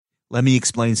Let me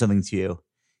explain something to you.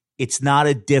 It's not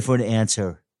a different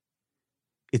answer.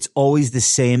 It's always the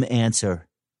same answer.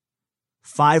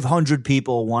 500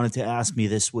 people wanted to ask me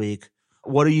this week,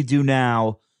 what do you do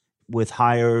now with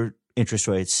higher interest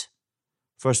rates?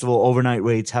 First of all, overnight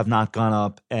rates have not gone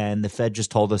up, and the Fed just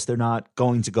told us they're not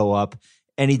going to go up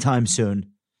anytime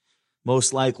soon.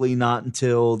 Most likely not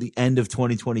until the end of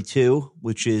 2022,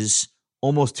 which is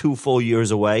almost 2 full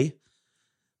years away.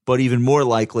 But even more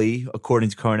likely, according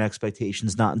to current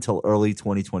expectations, not until early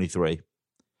 2023.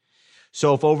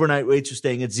 So if overnight rates are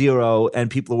staying at zero and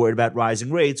people are worried about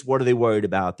rising rates, what are they worried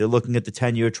about? They're looking at the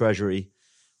 10-year Treasury,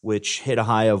 which hit a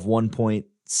high of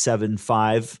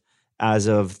 1.75 as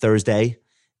of Thursday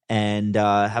and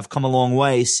have come a long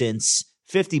way since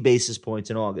 50 basis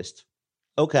points in August.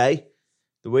 Okay,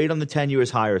 the rate on the 10-year is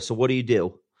higher, so what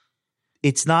do?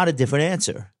 It's not a different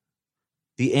answer.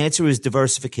 The answer is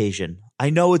diversification. I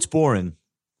know it's boring.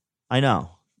 I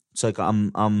know. It's like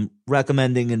I'm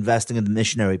recommending investing in the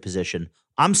missionary position.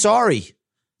 I'm sorry.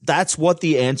 That's what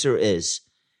the answer is.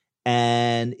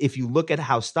 And if you look at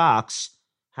how stocks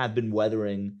have been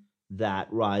weathering that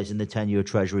rise in the 10-year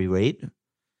Treasury rate,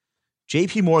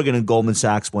 JP Morgan and Goldman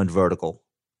Sachs went vertical.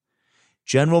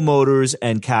 General Motors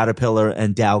and Caterpillar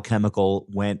and Dow Chemical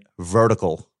went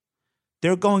vertical.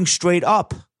 They're going straight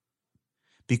up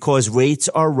because rates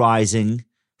are rising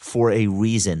for a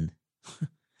reason.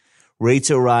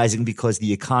 Rates are rising because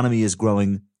the economy is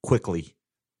growing quickly.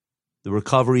 The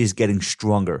recovery is getting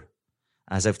stronger,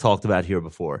 as I've talked about here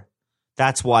before.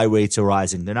 That's why rates are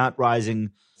rising. They're not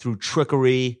rising through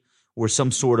trickery or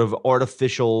some sort of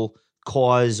artificial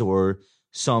cause or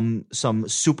some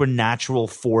supernatural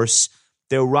force.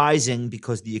 They're rising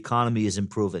because the economy is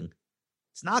improving.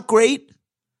 It's not great,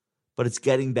 but it's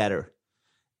getting better.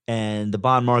 And the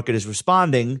bond market is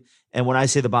responding. And when I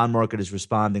say the bond market is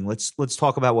responding, let's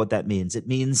talk about what that means. It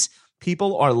means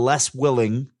people are less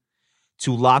willing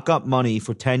to lock up money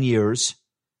for 10 years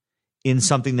in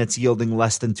something that's yielding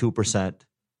less than 2%.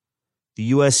 The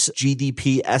U.S.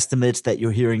 GDP estimates that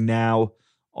you're hearing now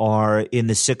are in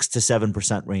the 6 to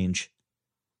 7% range.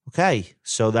 Okay,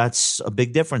 so that's a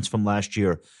big difference from last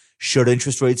year. Should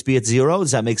interest rates be at zero?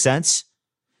 Does that make sense?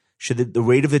 Should the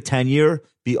rate of the 10-year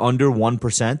be under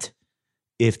 1%?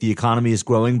 If the economy is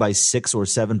growing by 6 or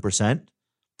 7%,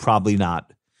 probably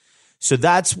not. So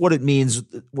that's what it means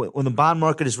when the bond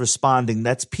market is responding.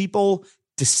 That's people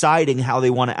deciding how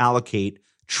they want to allocate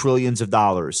trillions of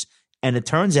dollars. And it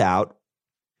turns out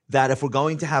that if we're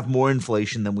going to have more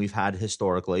inflation than we've had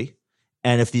historically,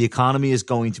 and if the economy is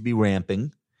going to be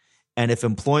ramping, and if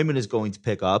employment is going to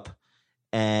pick up,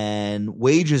 and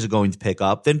wages are going to pick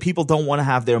up, then people don't want to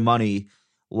have their money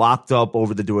locked up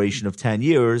over the duration of 10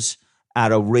 years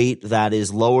at a rate that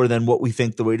is lower than what we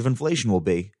think the rate of inflation will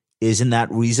be. Isn't that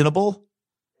reasonable?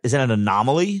 Is that an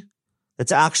anomaly?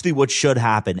 That's actually what should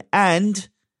happen. And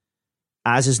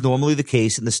as is normally the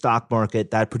case in the stock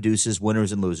market, that produces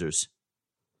winners and losers.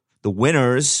 The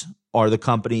winners are the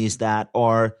companies that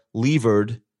are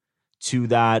levered to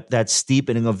that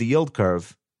steepening of the yield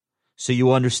curve. So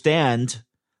you understand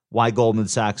why Goldman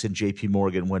Sachs and JP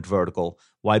Morgan went vertical,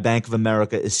 why Bank of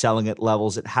America is selling at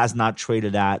levels it has not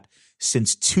traded at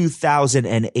since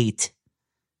 2008.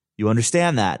 You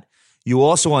understand that. You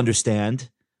also understand,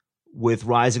 with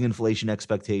rising inflation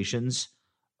expectations,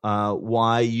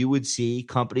 why you would see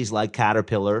companies like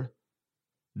Caterpillar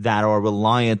that are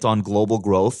reliant on global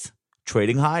growth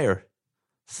trading higher.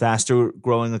 Faster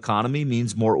growing economy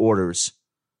means more orders.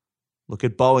 Look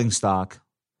at Boeing stock.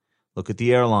 Look at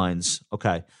the airlines.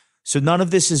 Okay. So none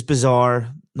of this is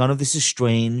bizarre. None of this is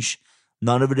strange.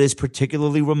 None of it is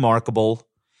particularly remarkable.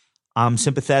 I'm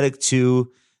sympathetic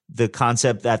to the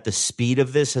concept that the speed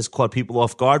of this has caught people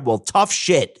off guard. Well, tough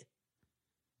shit.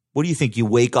 What do you think? You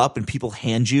wake up and people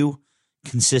hand you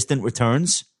consistent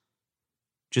returns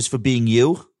just for being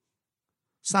you?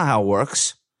 It's not how it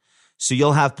works. So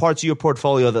you'll have parts of your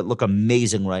portfolio that look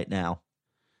amazing right now.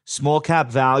 Small cap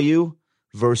value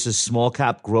versus small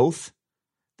cap growth.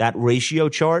 That ratio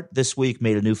chart this week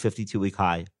made a new 52-week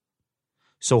high.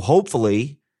 So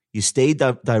hopefully you stay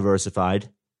diversified.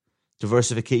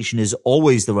 Diversification is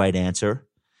always the right answer.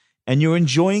 And you're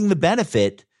enjoying the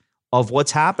benefit of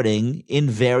what's happening in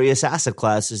various asset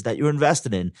classes that you're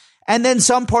invested in. And then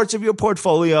some parts of your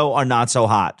portfolio are not so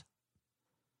hot.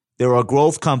 There are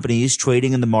growth companies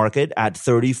trading in the market at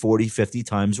 30, 40, 50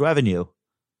 times revenue.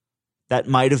 That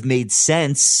might have made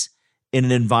sense in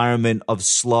an environment of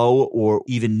slow or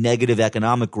even negative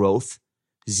economic growth.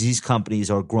 These companies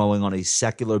are growing on a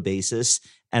secular basis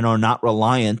and are not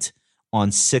reliant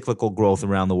on cyclical growth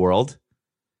around the world.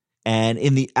 And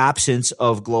in the absence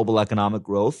of global economic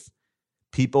growth,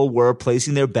 People were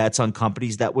placing their bets on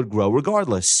companies that would grow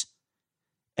regardless.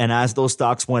 And as those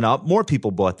stocks went up, more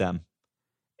people bought them.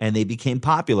 And they became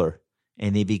popular.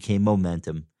 And they became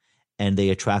momentum. And they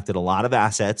attracted a lot of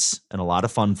assets and a lot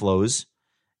of fund flows.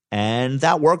 And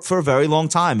that worked for a very long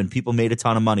time. And people made a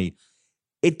ton of money.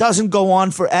 It doesn't go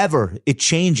on forever. It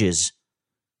changes.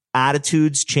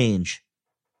 Attitudes change.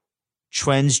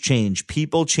 Trends change.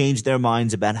 People change their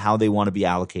minds about how they want to be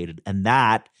allocated. And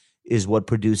that is what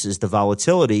produces the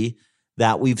volatility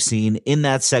that we've seen in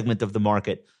that segment of the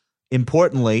market.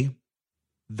 Importantly,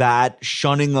 that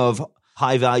shunning of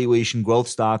high valuation growth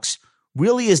stocks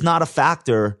really is not a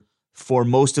factor for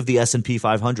most of the S&P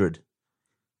 500.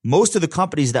 Most of the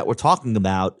companies that we're talking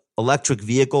about, electric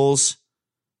vehicles,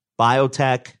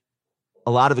 biotech,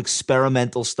 a lot of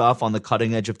experimental stuff on the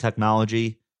cutting edge of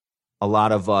technology, a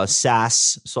lot of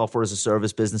SaaS, software as a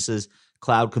service businesses,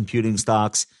 cloud computing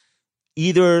stocks.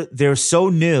 Either they're so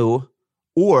new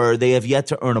or they have yet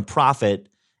to earn a profit.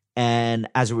 And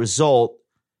as a result,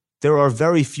 there are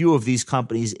very few of these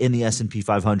companies in the S&P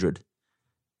 500.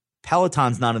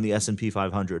 Peloton's not in the S&P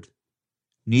 500.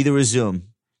 Neither is Zoom.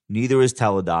 Neither is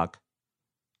Teladoc.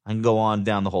 I can go on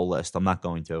down the whole list. I'm not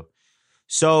going to.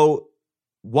 So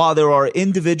while there are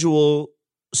individual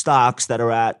stocks that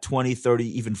are at 20,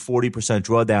 30, even 40%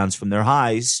 drawdowns from their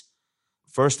highs,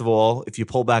 first of all, if you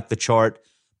pull back the chart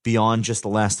beyond just the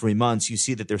last 3 months, you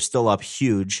see that they're still up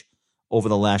huge over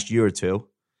the last year or two.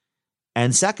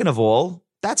 And second of all,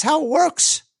 that's how it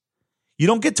works. You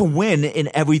don't get to win in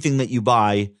everything that you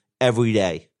buy every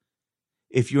day.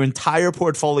 If your entire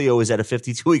portfolio is at a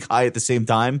 52-week high at the same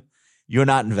time, you're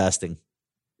not investing.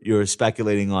 You're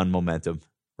speculating on momentum,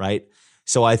 right?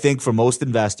 So I think for most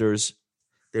investors,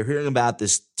 they're hearing about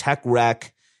this tech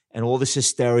wreck and all this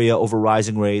hysteria over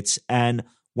rising rates. And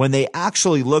when they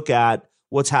actually look at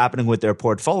what's happening with their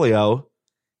portfolio,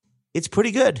 it's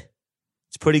pretty good.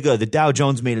 It's pretty good. The Dow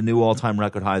Jones made a new all-time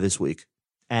record high this week.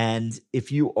 And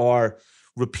if you are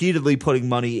repeatedly putting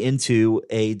money into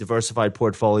a diversified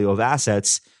portfolio of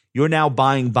assets, you're now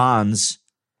buying bonds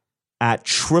at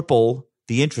triple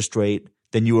the interest rate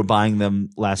than you were buying them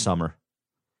last summer.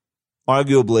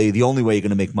 Arguably, the only way you're going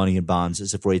to make money in bonds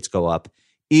is if rates go up,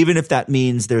 even if that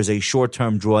means there's a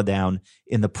short-term drawdown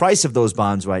in the price of those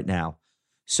bonds right now.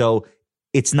 So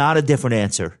it's not a different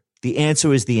answer. The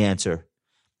answer is the answer.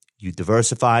 You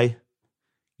diversify,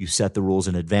 you set the rules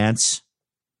in advance,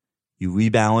 you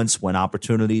rebalance when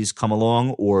opportunities come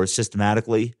along or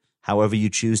systematically, however you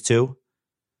choose to,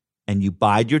 and you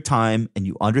bide your time and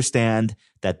you understand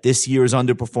that this year's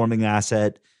underperforming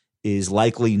asset is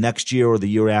likely next year or the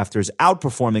year after's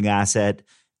outperforming asset,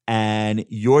 and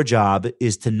your job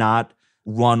is to not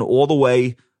run all the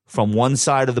way from one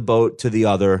side of the boat to the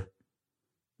other,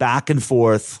 back and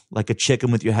forth like a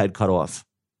chicken with your head cut off.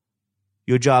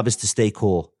 Your job is to stay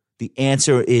cool. The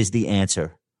answer is the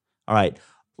answer. All right,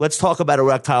 let's talk about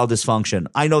erectile dysfunction.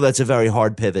 I know that's a very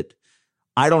hard pivot.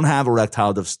 I don't have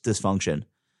erectile dysfunction,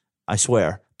 I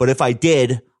swear. But if I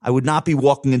did, I would not be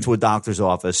walking into a doctor's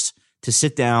office to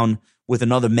sit down with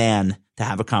another man to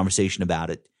have a conversation about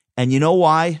it. And you know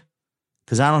why?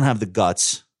 Because I don't have the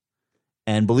guts.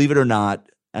 And believe it or not,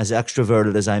 as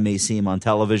extroverted as I may seem on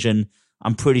television,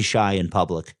 I'm pretty shy in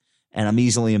public and I'm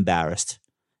easily embarrassed.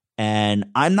 And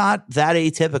I'm not that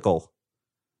atypical,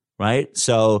 right?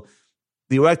 So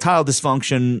the erectile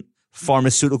dysfunction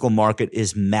pharmaceutical market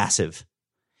is massive.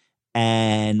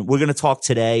 And we're going to talk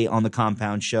today on the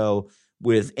Compound Show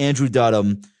with Andrew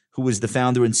Dudum, who is the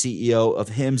founder and CEO of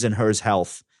Hims and Hers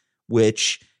Health,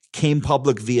 which came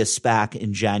public via SPAC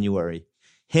in January.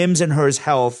 Hims and Hers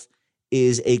Health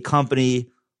is a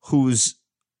company whose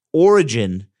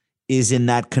origin is in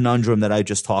that conundrum that I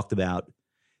just talked about.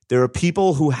 There are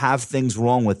people who have things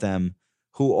wrong with them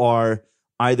who are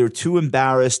either too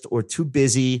embarrassed or too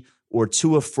busy or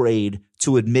too afraid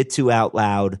to admit to out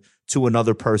loud to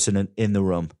another person in the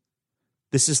room.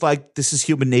 This is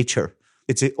human nature.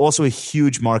 It's also a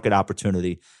huge market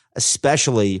opportunity,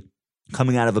 especially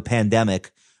coming out of a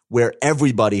pandemic where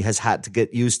everybody has had to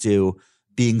get used to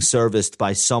being serviced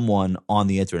by someone on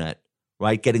the internet,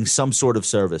 right? Getting some sort of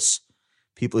service.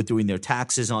 People are doing their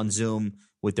taxes on Zoom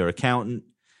with their accountant.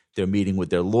 They're meeting with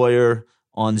their lawyer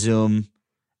on Zoom.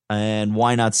 And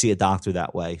why not see a doctor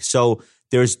that way? So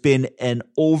there's been an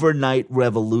overnight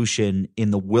revolution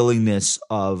in the willingness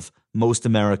of most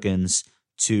Americans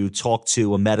to talk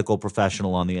to a medical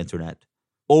professional on the internet.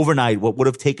 Overnight, what would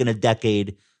have taken a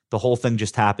decade, the whole thing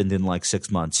just happened in like 6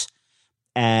 months.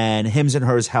 And Hims and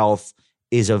Hers Health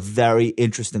is a very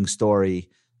interesting story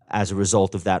as a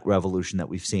result of that revolution that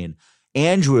we've seen.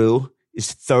 Andrew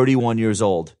is 31 years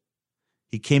old.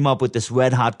 He came up with this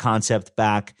red hot concept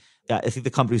back. I think the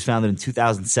company was founded in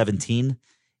 2017.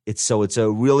 It's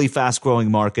a really fast growing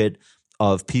market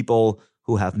of people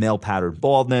who have male pattern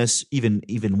baldness, even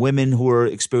women who are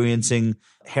experiencing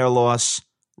hair loss,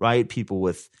 right? People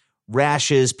with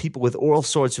rashes, people with all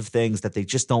sorts of things that they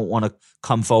just don't want to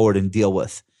come forward and deal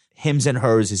with. Hims and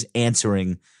Hers is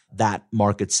answering that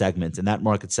market segment, and that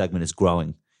market segment is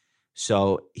growing.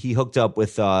 So he hooked up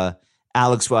with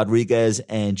Alex Rodriguez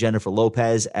and Jennifer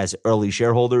Lopez as early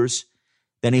shareholders.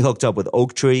 Then he hooked up with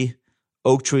Oaktree.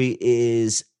 Oaktree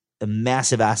is a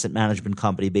massive asset management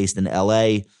company based in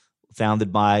LA,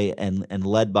 founded by and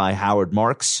led by Howard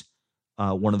Marks,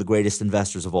 one of the greatest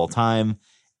investors of all time.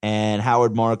 And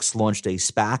Howard Marks launched a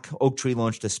SPAC. Oaktree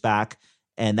launched a SPAC,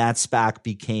 and that SPAC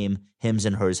became Hims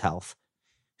and Hers Health.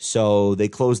 So they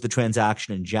closed the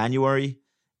transaction in January,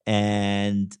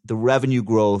 and the revenue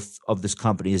growth of this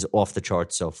company is off the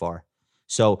charts so far.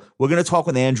 So we're going to talk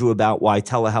with Andrew about why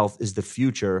telehealth is the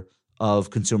future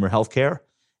of consumer healthcare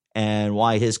and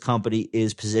why his company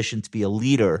is positioned to be a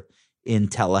leader in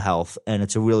telehealth. And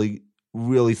it's a really,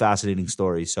 really fascinating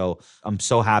story. So I'm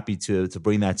so happy to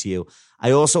bring that to you.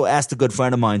 I also asked a good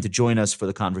friend of mine to join us for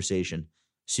the conversation.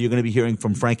 So you're going to be hearing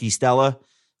from Frankie Stella.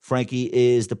 Frankie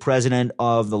is the president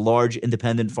of the large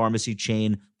independent pharmacy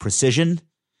chain Precision.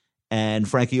 And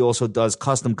Frankie also does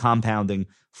custom compounding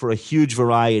for a huge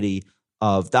variety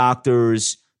of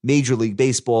doctors, Major League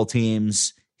Baseball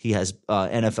teams. He has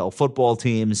NFL football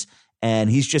teams, and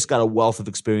he's just got a wealth of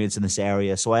experience in this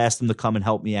area. So I asked him to come and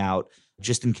help me out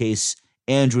just in case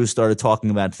Andrew started talking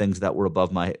about things that were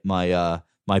above my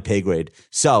pay grade.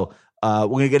 So we're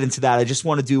going to get into that. I just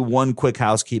want to do one quick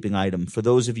housekeeping item. For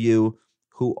those of you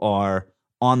who are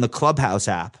on the Clubhouse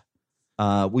app,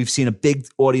 we've seen a big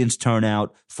audience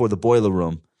turnout for The Boiler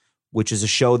Room, which is a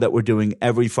show that we're doing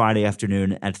every Friday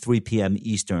afternoon at 3 p.m.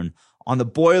 Eastern. On The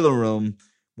Boiler Room,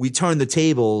 we turned the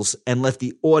tables and let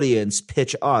the audience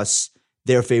pitch us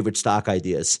their favorite stock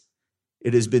ideas.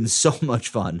 It has been so much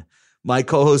fun. My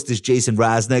co-host is Jason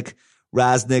Raznick.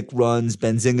 Raznick runs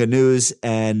Benzinga News,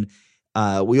 and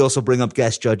we also bring up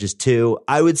guest judges too.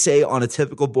 I would say on a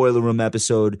typical Boiler Room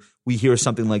episode, we hear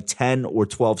something like 10 or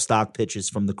 12 stock pitches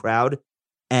from the crowd,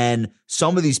 and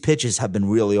some of these pitches have been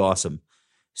really awesome.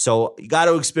 So you got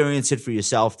to experience it for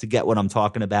yourself to get what I'm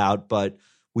talking about. But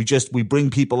we bring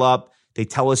people up. They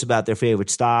tell us about their favorite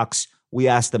stocks. We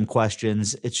ask them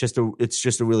questions. It's just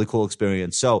a really cool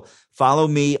experience. So follow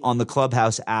me on the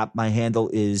Clubhouse app. My handle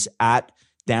is at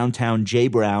Downtown J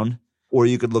Brown, or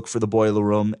you could look for The Boiler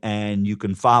Room and you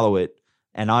can follow it.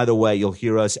 And either way, you'll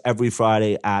hear us every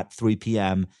Friday at 3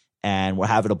 p.m. and we're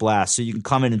having a blast. So you can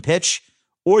come in and pitch,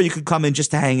 or you could come in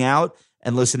just to hang out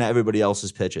and listen to everybody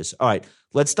else's pitches. All right,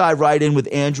 let's dive right in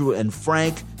with Andrew and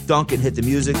Frank. Duncan, hit the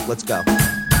music. Let's go.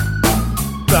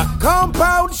 The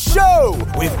Compound Show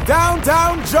with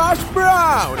Downtown Josh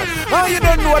Brown. Now you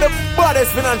don't know the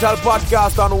baddest financial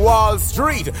podcast on Wall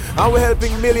Street. And we're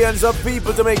helping millions of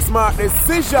people to make smart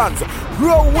decisions,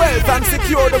 grow wealth, and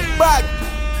secure the bag.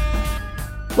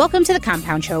 Welcome to The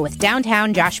Compound Show with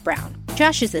Downtown Josh Brown.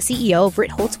 Josh is the CEO of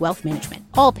Ritholtz Wealth Management.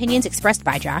 All opinions expressed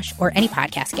by Josh or any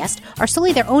podcast guest are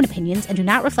solely their own opinions and do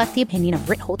not reflect the opinion of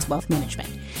Ritholtz Wealth Management.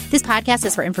 This podcast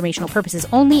is for informational purposes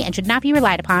only and should not be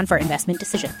relied upon for investment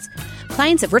decisions.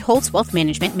 Clients of Ritholtz Wealth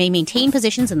Management may maintain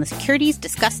positions in the securities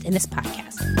discussed in this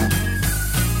podcast.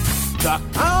 The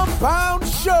Compound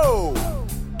Show.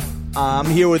 I'm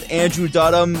here with Andrew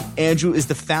Dudum. Andrew is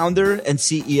the founder and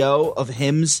CEO of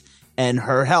Hims and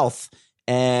Her Health.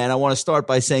 And I want to start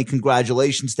by saying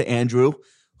congratulations to Andrew,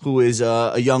 who is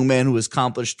a young man who has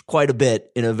accomplished quite a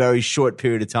bit in a very short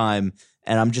period of time.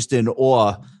 And I'm just in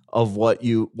awe of what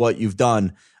you've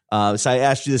done. So I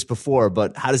asked you this before,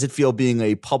 but how does it feel being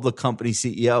a public company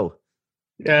CEO?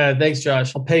 Yeah, thanks,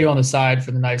 Josh. I'll pay you on the side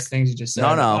for the nice things you just said.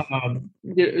 No.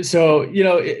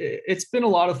 It's been a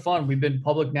lot of fun. We've been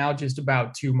public now just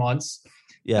about 2 months.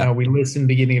 Yeah. We listed in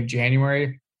the beginning of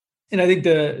January. And I think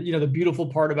the beautiful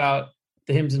part about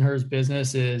the Hims and Hers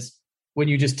business is when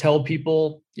you just tell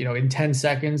people, in 10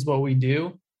 seconds what we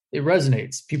do, it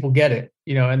resonates. People get it,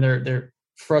 and they're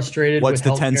frustrated. What's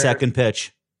with the 10-second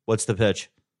pitch? What's the pitch?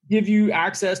 Give you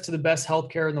access to the best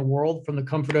healthcare in the world from the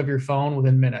comfort of your phone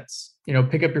within minutes.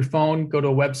 Pick up your phone, go to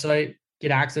a website, get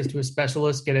access to a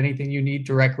specialist, get anything you need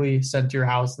directly sent to your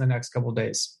house in the next couple of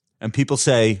days. And people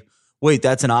say, wait,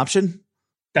 that's an option?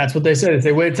 That's what they say. They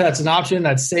say, wait, that's an option.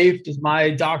 That's safe. Does my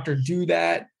doctor do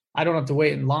that? I don't have to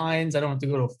wait in lines. I don't have to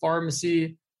go to a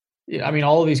pharmacy.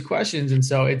 All of these questions. And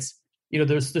so it's,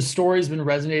 the story's been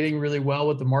resonating really well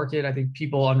with the market. I think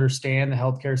people understand the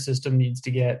healthcare system needs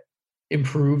to get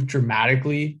improved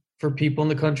dramatically for people in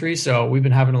the country. So we've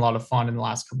been having a lot of fun in the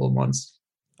last couple of months.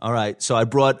 All right. So I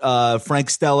brought Frank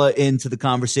Stella into the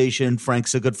conversation.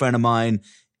 Frank's a good friend of mine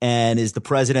and is the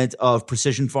president of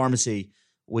Precision Pharmacy,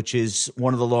 which is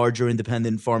one of the larger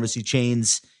independent pharmacy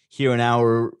chains here in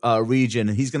our region.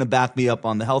 And he's going to back me up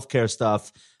on the healthcare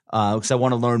stuff because I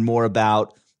want to learn more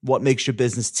about what makes your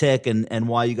business tick and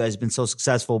why you guys have been so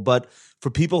successful. But for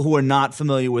people who are not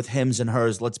familiar with Hims and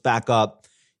Hers, let's back up.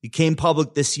 You came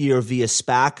public this year via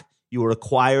SPAC. You were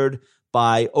acquired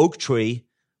by Oaktree,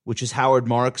 which is Howard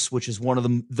Marks, which is one of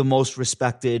the most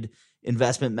respected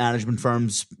investment management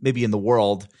firms maybe in the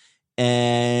world.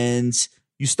 And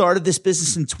you started this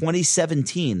business in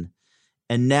 2017.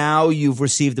 And now you've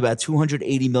received about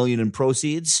 $280 million in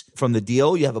proceeds from the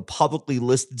deal. You have a publicly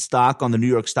listed stock on the New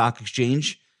York Stock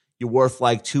Exchange. You're worth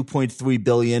like $2.3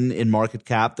 billion in market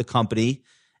cap, the company.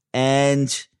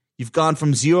 And you've gone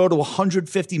from zero to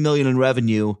 $150 million in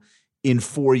revenue in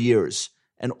 4 years.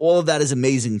 And all of that is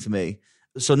amazing to me.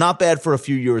 So not bad for a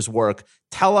few years' work.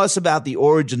 Tell us about the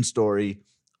origin story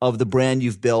of the brand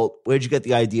you've built. Where'd you get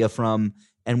the idea from?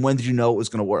 And when did you know it was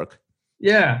going to work?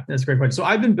 Yeah, that's a great question. So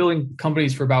I've been building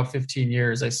companies for about 15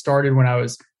 years. I started when I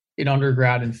was in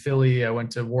undergrad in Philly. I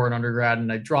went to Warren undergrad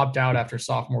and I dropped out after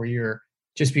sophomore year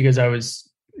just because I was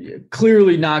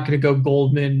clearly not going to go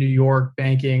Goldman, New York,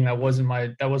 banking. That wasn't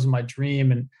my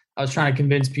dream. And I was trying to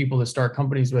convince people to start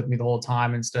companies with me the whole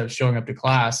time instead of showing up to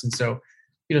class. And so,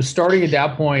 starting at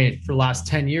that point for the last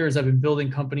 10 years, I've been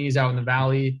building companies out in the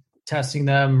Valley, testing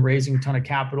them, raising a ton of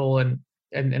capital, and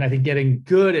I think getting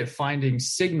good at finding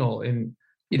signal in,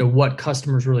 what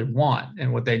customers really want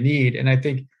and what they need. And I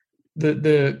think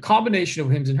the combination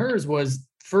of Hims and Hers was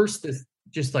first this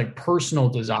just like personal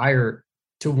desire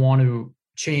to want to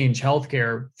change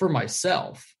healthcare for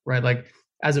myself, right? Like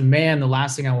as a man, the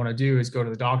last thing I want to do is go to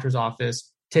the doctor's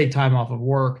office, take time off of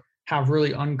work, have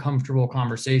really uncomfortable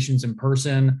conversations in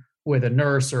person with a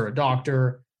nurse or a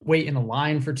doctor, wait in a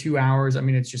line for 2 hours. I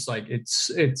mean, it's just like,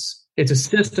 it's a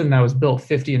system that was built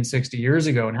 50 and 60 years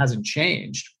ago and hasn't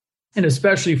changed. And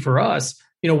especially for us,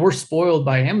 we're spoiled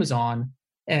by Amazon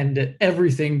and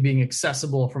everything being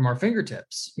accessible from our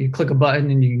fingertips. You click a button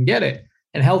and you can get it.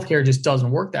 And healthcare just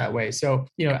doesn't work that way. So,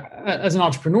 as an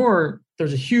entrepreneur,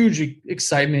 there's a huge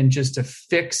excitement just to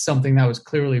fix something that was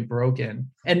clearly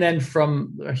broken. And then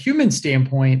from a human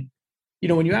standpoint,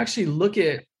 when you actually look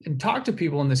at and talk to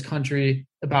people in this country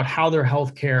about how their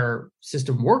healthcare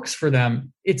system works for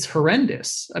them, it's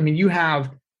horrendous. I mean, you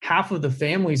have half of the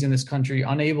families in this country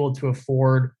unable to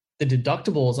afford the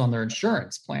deductibles on their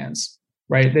insurance plans,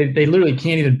 right? They literally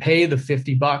can't even pay the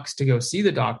 $50 to go see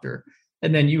the doctor.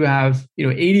 And then you have,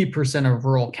 80% of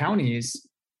rural counties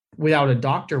without a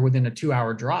doctor within a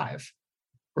 2-hour drive,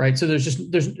 right? So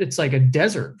it's like a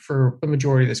desert for the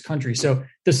majority of this country. So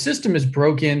the system is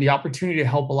broken. The opportunity to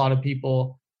help a lot of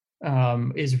people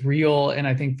is real. And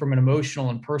I think from an emotional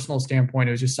and personal standpoint,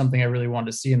 it was just something I really wanted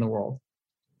to see in the world.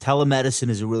 Telemedicine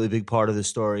is a really big part of the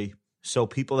story. So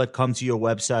people that come to your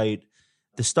website,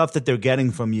 the stuff that they're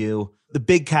getting from you, the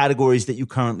big categories that you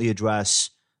currently address,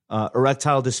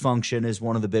 erectile dysfunction is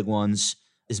one of the big ones.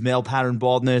 Is male pattern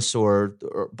baldness or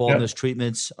baldness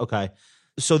treatments? Okay.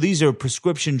 So these are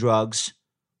prescription drugs.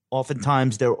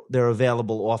 Oftentimes they're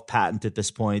available off patent at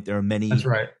this point. There are many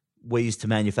ways to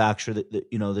manufacture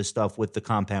this stuff with the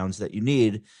compounds that you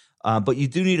need. But you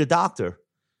do need a doctor.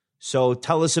 So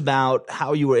tell us about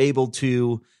how you were able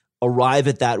to arrive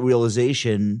at that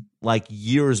realization like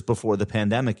years before the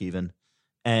pandemic even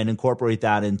and incorporate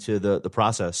that into the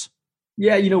process.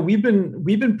 Yeah, we've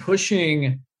been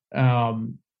pushing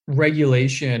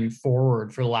regulation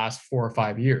forward for the last 4 or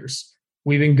 5 years.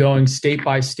 We've been going state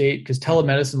by state because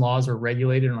telemedicine laws are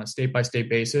regulated on a state by state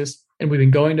basis. And we've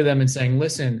been going to them and saying,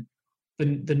 listen,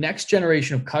 the next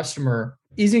generation of customer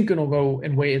isn't going to go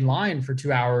and wait in line for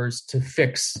 2 hours to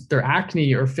fix their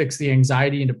acne or fix the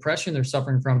anxiety and depression they're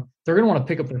suffering from. They're going to want to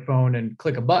pick up their phone and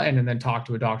click a button and then talk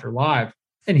to a doctor live.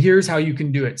 And here's how you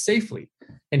can do it safely.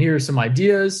 And here are some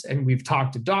ideas. And we've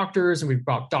talked to doctors and we've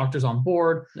brought doctors on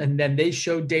board. And then they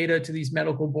show data to these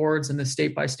medical boards and the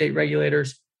state by state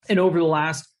regulators. And over the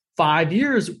last 5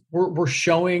 years, we're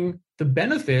showing the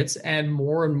benefits and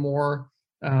more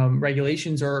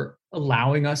regulations are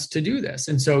allowing us to do this.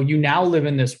 And so you now live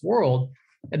in this world,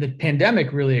 and the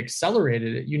pandemic really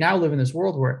accelerated it. You now live in this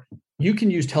world where you can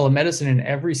use telemedicine in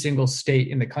every single state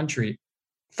in the country.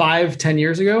 5-10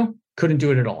 years ago, couldn't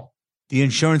do it at all. The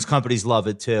insurance companies love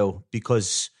it too,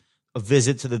 because a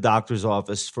visit to the doctor's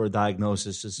office for a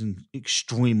diagnosis is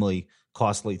extremely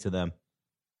costly to them.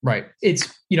 Right.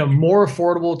 It's, more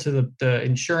affordable to the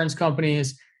insurance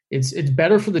companies. It's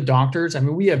better for the doctors. I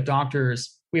mean, we have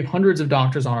doctors we have hundreds of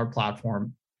doctors on our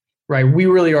platform, right? We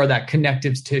really are that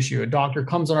connective tissue. A doctor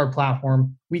comes on our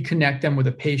platform, we connect them with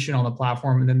a patient on the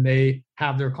platform, and then they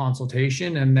have their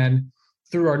consultation. And then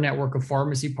through our network of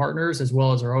pharmacy partners, as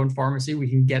well as our own pharmacy, we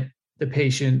can get the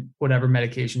patient whatever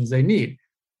medications they need.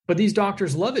 But these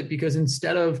doctors love it because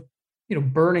instead of,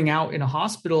 burning out in a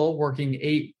hospital, working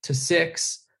 8 to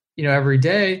 6, every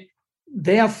day,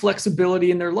 they have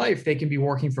flexibility in their life. They can be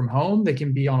working from home. They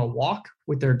can be on a walk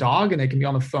with their dog, and they can be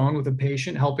on the phone with a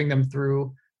patient, helping them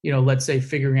through, let's say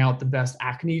figuring out the best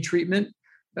acne treatment.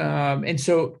 And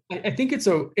so I think it's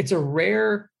a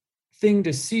rare thing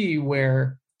to see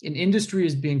where an industry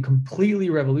is being completely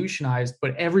revolutionized,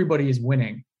 but everybody is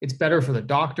winning. It's better for the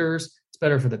doctors. It's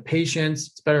better for the patients.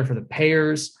 It's better for the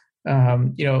payers.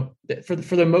 For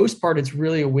the most part, it's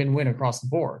really a win-win across the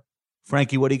board.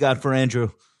 Frankie, what do you got for Andrew?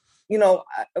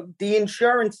 The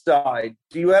insurance side,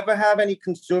 do you ever have any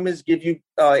consumers give you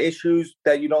issues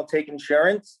that you don't take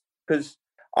insurance? Because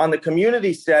on the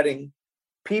community setting,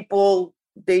 people,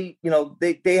 they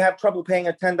have trouble paying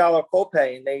a $10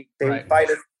 copay, and they right. fight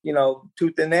it,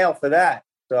 tooth and nail for that.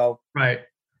 So, right.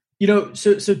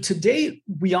 So to date,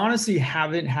 we honestly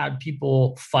haven't had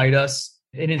people fight us,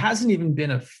 and it hasn't even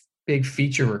been a big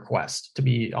feature request, to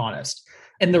be honest.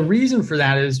 And the reason for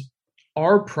that is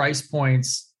our price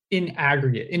points in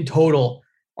aggregate, in total,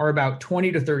 are about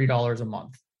 $20 to $30 a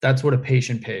month. That's what a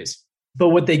patient pays. But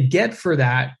what they get for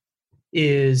that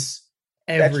is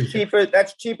everything.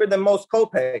 That's cheaper than most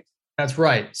copays. That's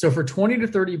right. So for $20 to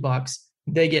 $30,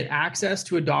 they get access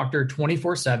to a doctor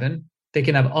 24/7. They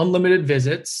can have unlimited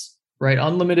visits, right?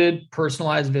 Unlimited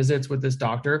personalized visits with this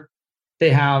doctor.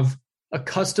 They have a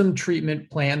custom treatment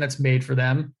plan that's made for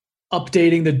them,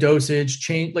 updating the dosage,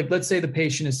 change. Like, let's say the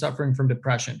patient is suffering from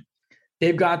depression.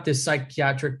 They've got this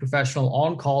psychiatric professional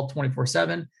on call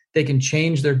 24/7. They can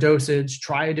change their dosage,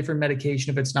 try a different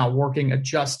medication. If it's not working,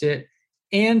 adjust it.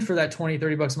 And for that $20,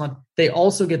 $30 a month, they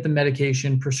also get the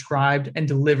medication prescribed and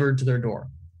delivered to their door.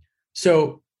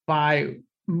 So by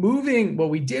moving, what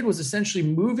we did was essentially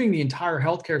moving the entire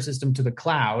healthcare system to the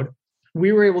cloud.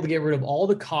 We were able to get rid of all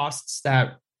the costs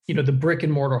that, the brick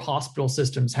and mortar hospital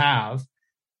systems have,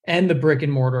 and the brick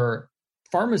and mortar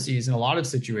pharmacies in a lot of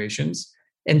situations,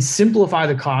 and simplify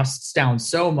the costs down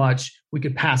so much we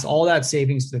could pass all that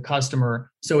savings to the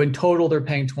customer. So in total, they're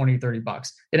paying $20,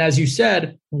 $30. And as you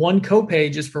said, one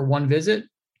copay just for one visit,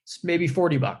 it's maybe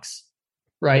 $40,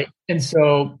 right? And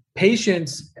so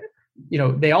patients,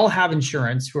 they all have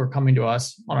insurance who are coming to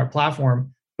us on our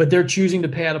platform, but they're choosing to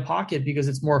pay out of pocket because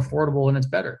it's more affordable and it's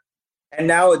better. And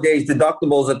nowadays,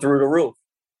 deductibles are through the roof.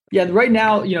 Yeah, right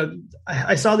now,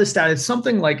 I saw this stat. It's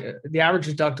something like the average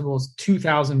deductible is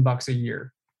 $2,000 a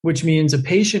year, which means a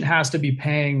patient has to be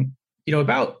paying,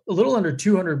 about a little under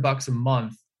 $200 a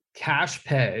month cash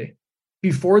pay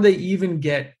before they even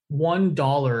get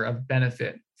 $1 of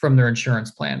benefit from their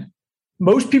insurance plan.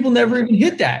 Most people never even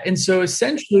hit that. And so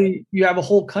essentially, you have a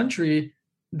whole country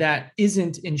that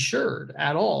isn't insured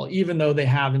at all. Even though they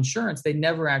have insurance, they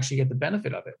never actually get the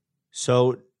benefit of it.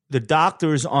 So the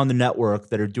doctors on the network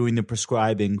that are doing the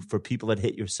prescribing for people that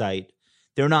hit your site,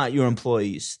 they're not your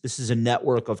employees. This is a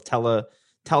network of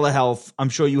telehealth. I'm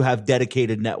sure you have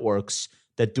dedicated networks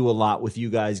that do a lot with you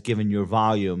guys given your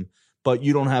volume, but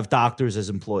you don't have doctors as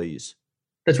employees.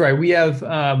 That's right.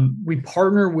 We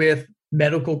partner with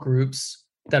medical groups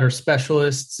that are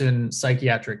specialists in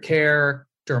psychiatric care,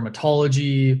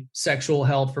 dermatology, sexual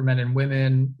health for men and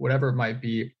women, whatever it might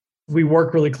be. We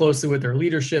work really closely with their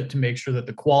leadership to make sure that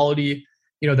the quality,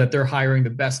 that they're hiring the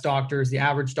best doctors. The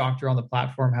average doctor on the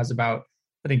platform has about,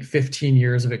 15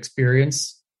 years of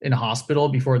experience in a hospital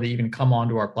before they even come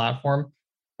onto our platform.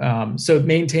 So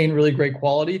maintain really great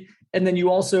quality. And then you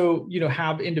also,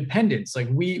 have independence. Like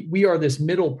we are this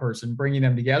middle person bringing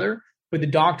them together, but the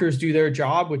doctors do their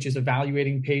job, which is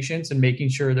evaluating patients and making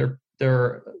sure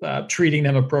they're treating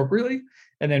them appropriately.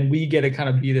 And then we get to kind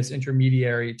of be this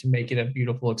intermediary to make it a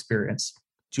beautiful experience.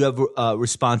 Do you have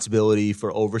responsibility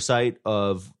for oversight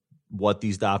of what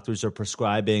these doctors are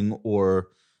prescribing or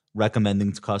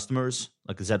recommending to customers?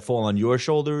 Like, does that fall on your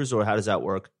shoulders, or how does that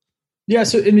work? Yeah.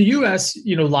 So in the US,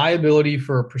 liability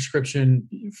for a prescription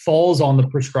falls on the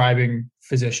prescribing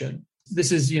physician.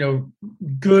 This is,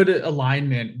 good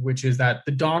alignment, which is that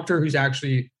the doctor who's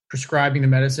actually prescribing the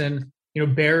medicine,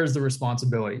 bears the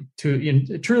responsibility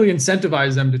to truly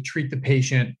incentivize them to treat the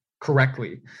patient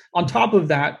correctly. On top of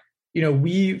that,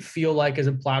 we feel like as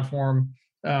a platform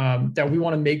that we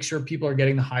want to make sure people are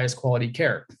getting the highest quality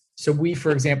care. So we,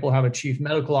 for example, have a chief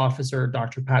medical officer,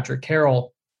 Dr. Patrick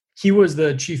Carroll. He was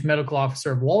the chief medical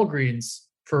officer of Walgreens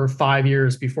for 5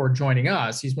 years before joining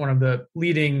us. He's one of the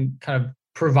leading kind of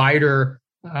provider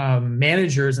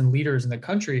managers and leaders in the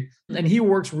country. And he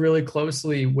works really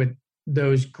closely with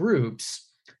those groups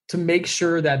to make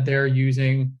sure that they're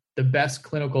using the best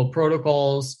clinical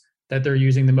protocols, that they're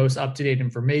using the most up-to-date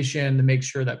information, to make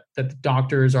sure that the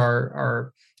doctors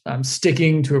are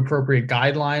sticking to appropriate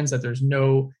guidelines, that there's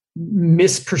no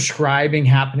misprescribing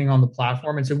happening on the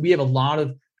platform. And so we have a lot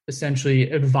of essentially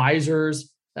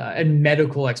advisors and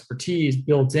medical expertise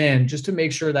built in just to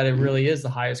make sure that it really is the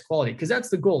highest quality. Because that's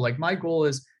the goal. Like my goal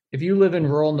is if you live in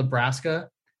rural Nebraska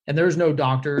and there's no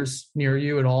doctors near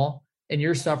you at all, and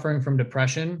you're suffering from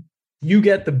depression, you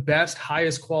get the best,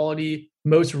 highest quality,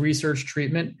 most research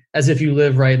treatment as if you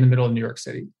live right in the middle of New York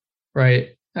City,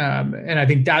 right? And I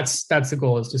think that's the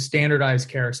goal, is to standardize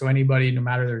care. So anybody, no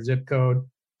matter their zip code,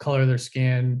 color of their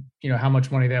skin, how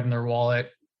much money they have in their wallet,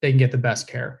 they can get the best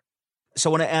care. So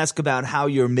I want to ask about how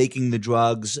you're making the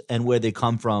drugs and where they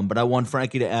come from, but I want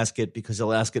Frankie to ask it because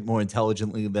he'll ask it more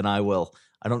intelligently than I will.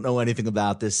 I don't know anything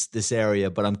about this area,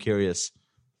 but I'm curious.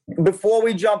 Before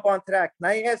we jump onto that, can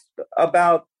I ask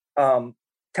about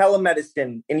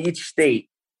telemedicine in each state?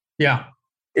 Yeah.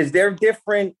 Is there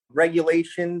different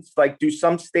regulations? Like, do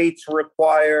some states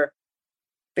require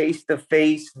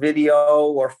face-to-face video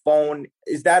or phone?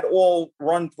 Is that all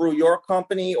run through your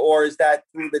company, or is that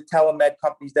through the telemed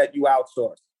companies that you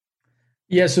outsource?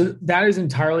 Yeah, so that is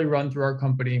entirely run through our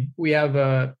company. We have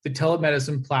the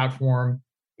telemedicine platform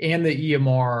and the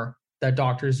EMR that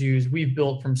doctors use. We've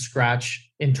built from scratch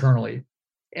internally.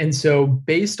 And so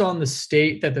based on the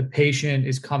state that the patient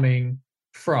is coming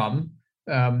from,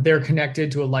 they're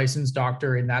connected to a licensed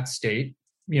doctor in that state,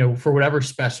 for whatever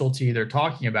specialty they're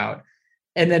talking about.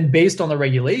 And then based on the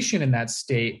regulation in that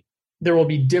state, there will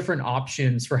be different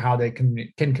options for how they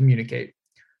can communicate.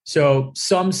 So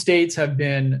some states have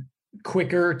been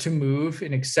quicker to move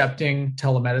in accepting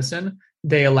telemedicine.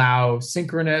 They allow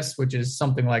synchronous, which is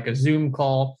something like a Zoom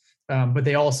call, but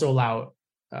they also allow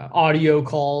audio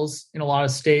calls in a lot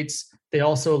of states. They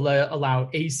also allow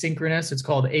asynchronous. It's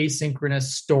called asynchronous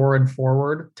store and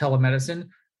forward telemedicine,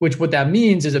 which what that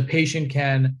means is a patient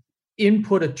can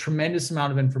input a tremendous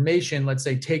amount of information. Let's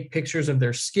say take pictures of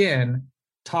their skin,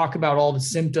 talk about all the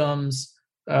symptoms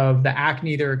of the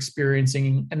acne they're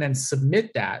experiencing, and then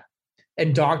submit that.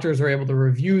 And doctors are able to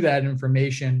review that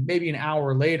information maybe an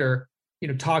hour later,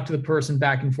 talk to the person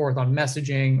back and forth on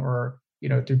messaging or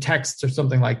through texts or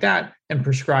something like that, and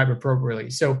prescribe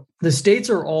appropriately. So the states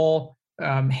are all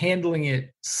handling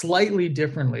it slightly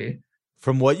differently.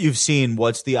 From what you've seen,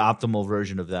 what's the optimal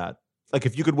version of that? Like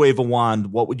if you could wave a wand,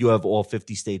 what would you have all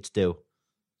 50 states do?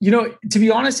 To be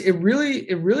honest, it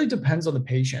really depends on the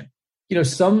patient.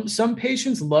 Some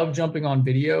patients love jumping on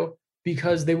video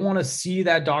because they want to see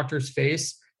that doctor's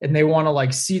face and they want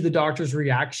to see the doctor's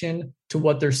reaction to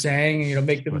what they're saying, and,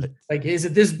 make them right. Like, is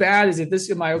it this bad? Is it this?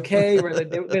 Am I okay? Or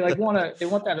they want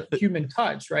that human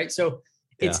touch, right? So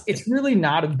it's really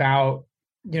not about,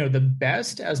 the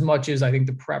best as much as I think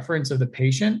the preference of the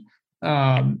patient.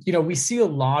 We see a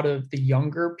lot of the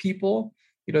younger people,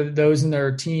 those in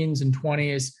their teens and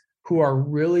 20s who are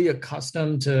really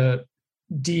accustomed to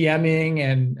DMing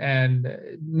and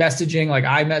messaging like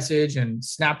iMessage and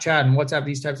Snapchat and WhatsApp,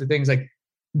 these types of things. Like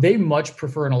they much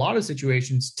prefer in a lot of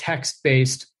situations,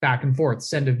 text-based back and forth,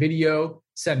 send a video,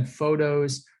 send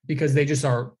photos, because they just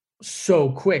are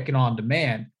so quick and on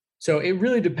demand. So it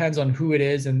really depends on who it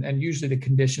is and usually the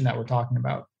condition that we're talking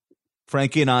about.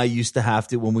 Frankie and I used to have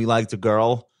to, when we liked a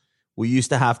girl, we used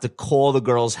to have to call the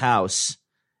girl's house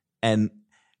and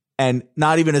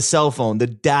not even a cell phone. The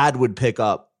dad would pick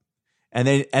up. And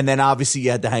then obviously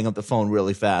you had to hang up the phone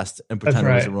really fast and pretend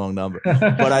it was the wrong number.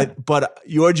 But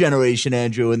your generation,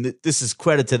 Andrew, and this is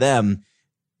credit to them,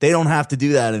 they don't have to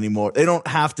do that anymore. They don't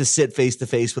have to sit face to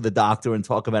face with a doctor and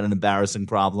talk about an embarrassing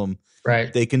problem.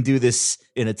 Right. They can do this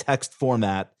in a text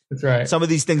format. That's right. Some of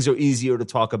these things are easier to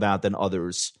talk about than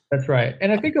others. That's right.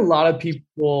 And I think a lot of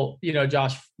people,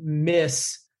 Josh,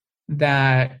 miss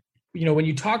that, when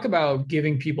you talk about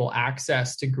giving people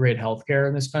access to great healthcare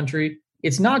in this country,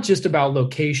 it's not just about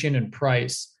location and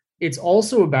price. It's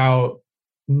also about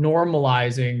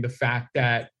normalizing the fact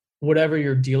that whatever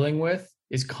you're dealing with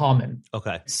is common.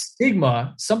 Okay.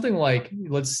 Stigma, something like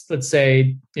let's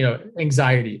say,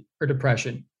 anxiety or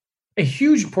depression. A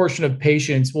huge portion of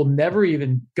patients will never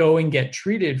even go and get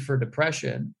treated for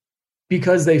depression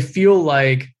because they feel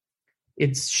like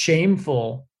it's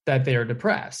shameful that they are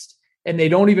depressed. And they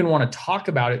don't even want to talk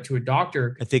about it to a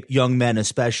doctor. I think young men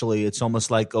especially, it's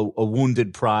almost like a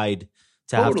wounded pride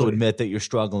to have to admit that you're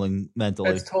struggling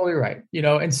mentally. That's totally right.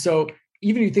 And so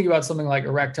even if you think about something like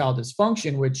erectile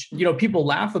dysfunction, which, people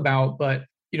laugh about, but,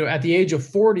 at the age of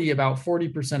 40, about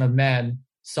 40% of men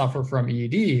suffer from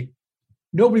ED.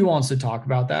 Nobody wants to talk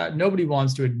about that. Nobody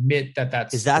wants to admit that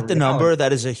that's Is that the reality. number?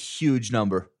 That is a huge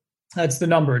number. That's the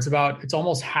number. It's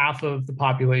almost half of the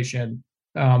population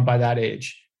by that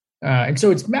age. And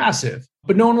so it's massive,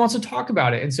 but no one wants to talk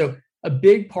about it. And so a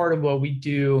big part of what we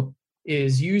do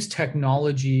is use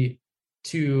technology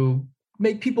to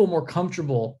make people more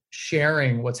comfortable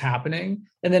sharing what's happening.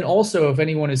 And then also, if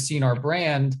anyone has seen our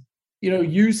brand,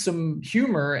 use some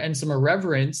humor and some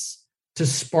irreverence to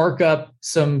spark up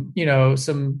some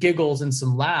giggles and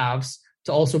some laughs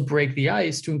to also break the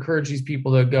ice, to encourage these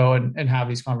people to go and have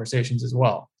these conversations as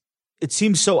well. It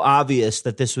seems so obvious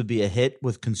that this would be a hit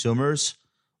with consumers.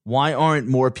 Why aren't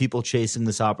more people chasing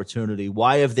this opportunity?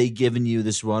 Why have they given you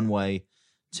this runway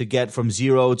to get from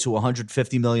 0 to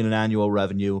 150 million in annual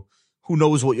revenue? Who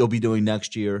knows what you'll be doing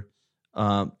next year?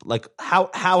 How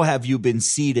have you been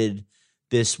seeded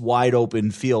this wide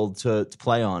open field to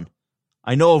play on?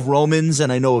 I know of Romans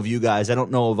and I know of you guys. I don't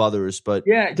know of others, but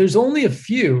yeah, there's only a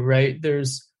few, right?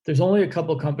 There's only a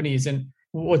couple of companies. And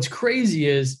what's crazy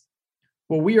is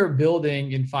what we are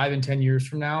building in 5 and 10 years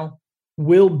from now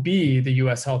will be the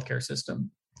US healthcare system.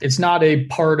 It's not a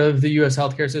part of the US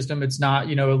healthcare system. It's not,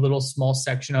 a little small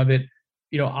section of it.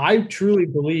 I truly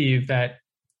believe that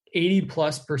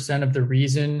 80+% of the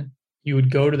reason you would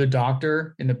go to the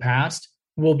doctor in the past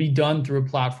will be done through a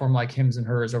platform like Hims and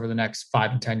Hers over the next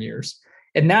 5 and 10 years.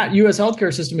 And that US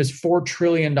healthcare system is $4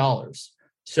 trillion.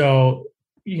 So,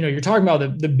 you're talking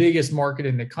about the biggest market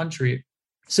in the country.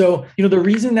 So, the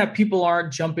reason that people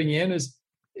aren't jumping in is,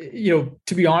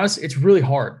 to be honest, it's really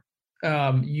hard.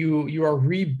 You are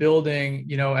rebuilding,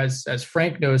 as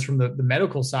Frank knows from the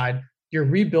medical side, you're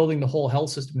rebuilding the whole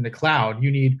health system in the cloud.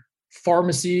 You need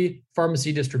pharmacy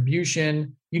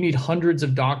distribution. You need hundreds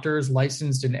of doctors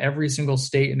licensed in every single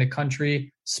state in the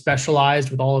country,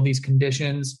 specialized with all of these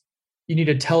conditions. You need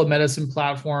a telemedicine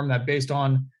platform that, based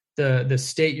on the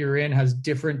state you're in, has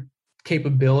different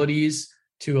capabilities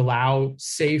to allow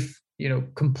safe,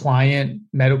 compliant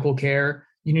medical care.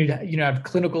 You need to have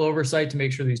clinical oversight to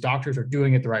make sure these doctors are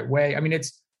doing it the right way. I mean,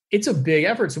 it's a big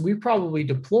effort. So we've probably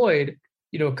deployed,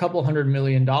 a couple $100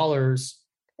 million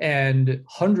and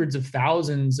hundreds of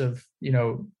thousands of,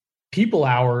 people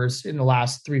hours in the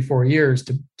last 3-4 years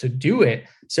to do it.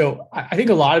 So I think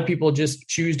a lot of people just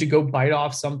choose to go bite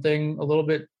off something a little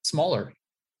bit smaller.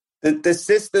 The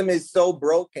system is so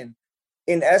broken.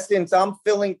 In essence, I'm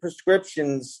filling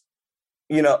prescriptions,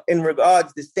 in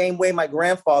regards the same way my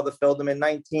grandfather filled them in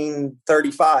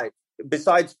 1935.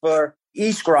 Besides for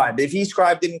eScribe. If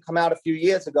eScribe didn't come out a few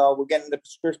years ago, we're getting the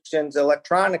prescriptions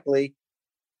electronically.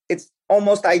 It's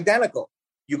almost identical.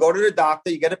 You go to the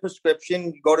doctor, you get a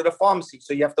prescription, you go to the pharmacy.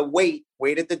 So you have to wait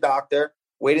at the doctor,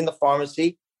 wait in the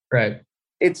pharmacy. Right.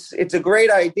 It's a great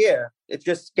idea. It's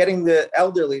just getting the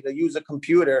elderly to use a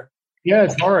computer. Yeah,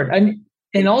 it's hard.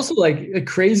 And also, like, a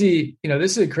crazy,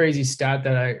 this is a crazy stat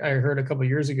that I heard a couple of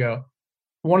years ago.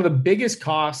 One of the biggest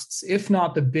costs, if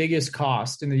not the biggest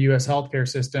cost in the US healthcare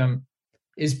system,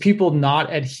 is people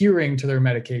not adhering to their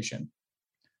medication.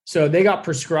 So they got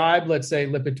prescribed, let's say,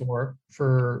 Lipitor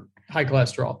for high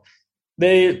cholesterol.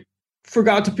 They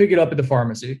forgot to pick it up at the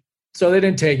pharmacy. So they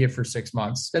didn't take it for 6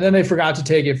 months. And then they forgot to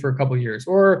take it for a couple of years.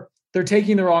 Or they're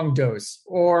taking the wrong dose.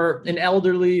 Or an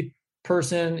elderly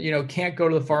person, can't go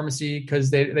to the pharmacy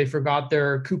because they forgot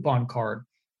their coupon card.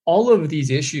 All of these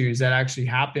issues that actually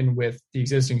happen with the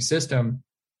existing system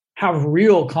have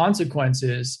real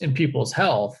consequences in people's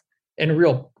health and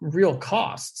real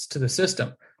costs to the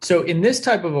system. So in this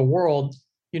type of a world,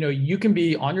 you can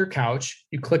be on your couch,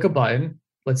 you click a button.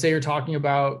 Let's say you're talking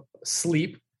about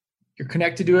sleep. You're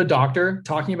connected to a doctor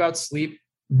talking about sleep.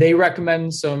 They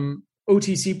recommend some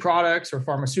OTC products or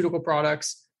pharmaceutical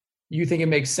products. You think it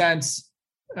makes sense.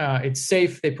 It's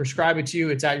safe. They prescribe it to you.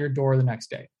 It's at your door the next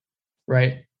day,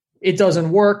 right? It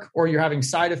doesn't work, or you're having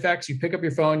side effects. You pick up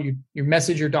your phone, you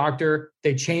message your doctor,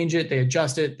 they change it, they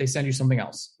adjust it, they send you something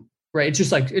else, right? It's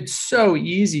just like, it's so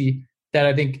easy that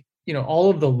I think, all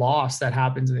of the loss that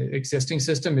happens in the existing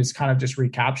system is kind of just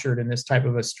recaptured in this type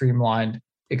of a streamlined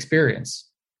experience.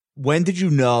 When did you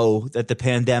know that the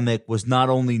pandemic was not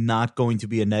only not going to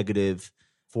be a negative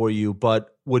for you, but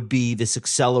would be this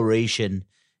acceleration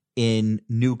in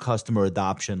new customer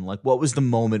adoption? Like, what was the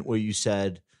moment where you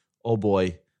said, oh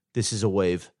boy, this is a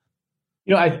wave?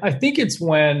 I think it's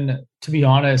when, to be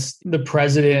honest, the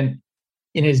president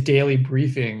in his daily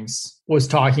briefings was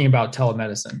talking about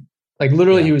telemedicine. Like,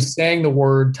 literally, He was saying the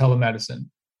word telemedicine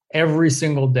every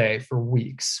single day for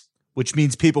weeks. Which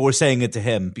means people were saying it to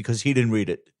him because he didn't read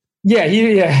it. Yeah,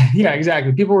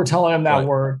 exactly. People were telling him that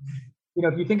word.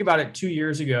 If you think about it, 2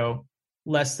 years ago,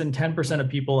 less than 10% of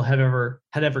people had ever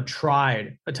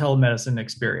tried a telemedicine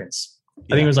experience.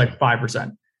 I think it was like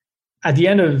 5%. At the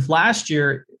end of last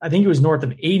year, I think it was north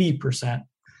of 80%.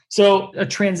 So a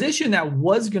transition that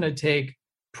was going to take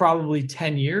probably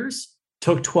 10 years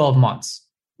took 12 months,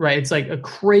 right? It's like a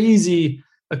crazy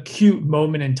acute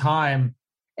moment in time.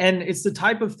 And it's the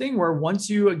type of thing where once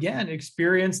you, again,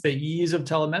 experience the ease of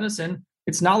telemedicine,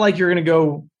 it's not like you're going to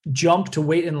go jump to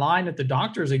wait in line at the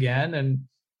doctor's again and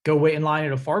go wait in line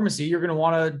at a pharmacy. You're going to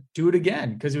want to do it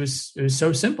again because it was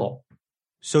so simple.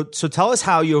 So tell us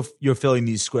how you're filling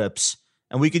these scripts,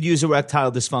 and we could use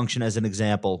erectile dysfunction as an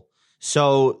example.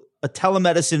 So a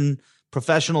telemedicine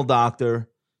professional doctor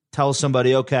tells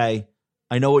somebody, okay,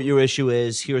 I know what your issue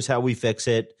is. Here's how we fix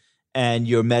it, and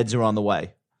your meds are on the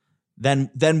way.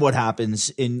 Then what happens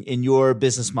in your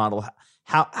business model?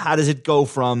 How does it go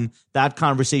from that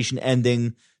conversation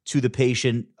ending to the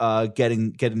patient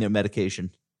getting their medication?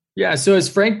 Yeah. So as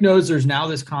Frank knows, there's now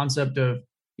this concept of,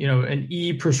 an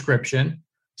e-prescription.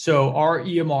 So our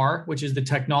EMR, which is the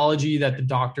technology that the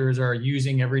doctors are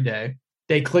using every day,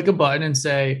 they click a button and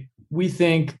say, we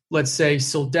think, let's say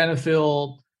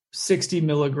sildenafil 60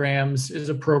 milligrams is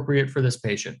appropriate for this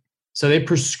patient. So they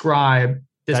prescribe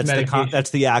this medication.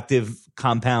 That's the active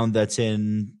compound that's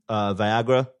in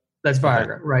Viagra? That's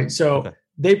Viagra, okay. Right? So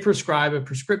They prescribe a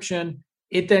prescription.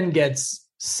 It then gets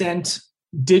sent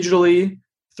digitally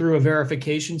through a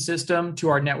verification system to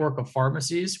our network of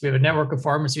pharmacies. We have a network of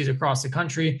pharmacies across the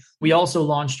country. We also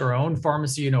launched our own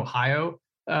pharmacy in Ohio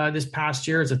this past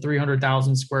year. It's a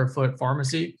 300,000 square foot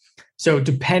pharmacy. So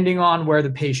depending on where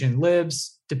the patient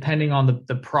lives, depending on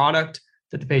the product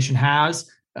that the patient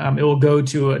has, it will go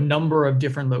to a number of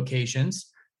different locations.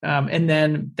 And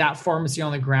then that pharmacy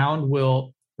on the ground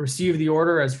will receive the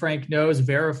order, as Frank knows,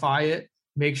 verify it,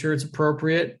 make sure it's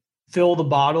appropriate, fill the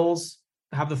bottles,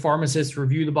 have the pharmacist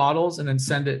review the bottles, and then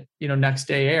send it, next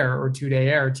day air or 2-day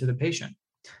air to the patient.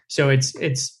 So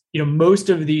it's most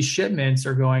of these shipments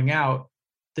are going out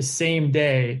the same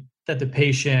day that the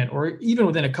patient, or even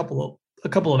within a couple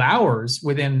of hours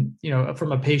within,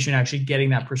 from a patient actually getting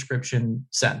that prescription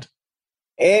sent.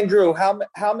 Andrew,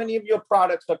 how many of your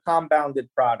products are compounded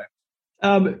products?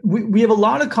 We have a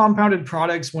lot of compounded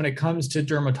products when it comes to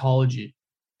dermatology.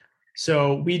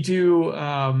 So we do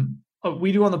on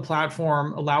the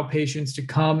platform allow patients to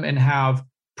come and have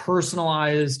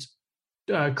personalized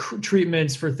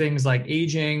treatments for things like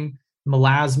aging,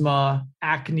 melasma,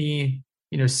 acne,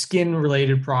 skin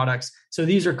related products. So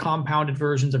these are compounded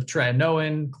versions of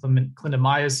tretinoin,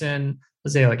 clindamycin,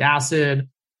 azelaic acid,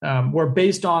 where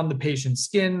based on the patient's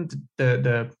skin,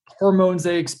 the hormones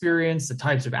they experience, the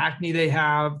types of acne they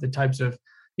have, the types of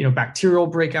bacterial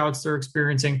breakouts they're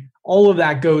experiencing, all of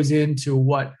that goes into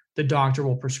what the doctor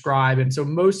will prescribe. And so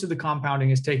most of the compounding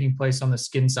is taking place on the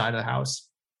skin side of the house.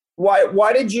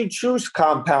 Why did you choose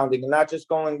compounding and not just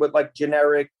going with like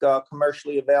generic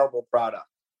commercially available product?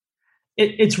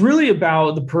 It's really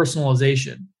about the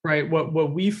personalization, right?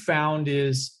 What we found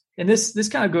is, and this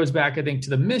kind of goes back, I think, to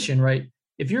the mission, right?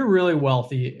 If you're really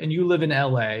wealthy and you live in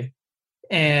LA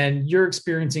and you're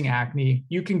experiencing acne,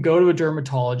 you can go to a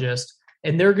dermatologist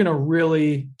and they're going to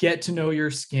really get to know your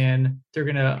skin. They're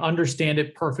going to understand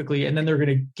it perfectly. And then they're going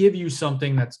to give you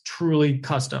something that's truly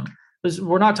custom.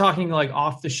 We're not talking like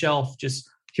off the shelf, just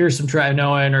here's some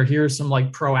tretinoin or here's some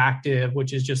like Proactive,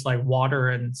 which is just like water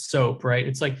and soap, right?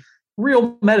 It's like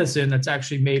real medicine that's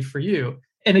actually made for you.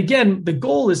 And again, the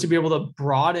goal is to be able to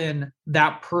broaden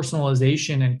that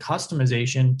personalization and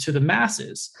customization to the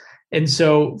masses. And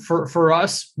so for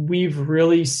us, we've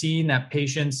really seen that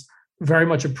patients very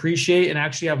much appreciate and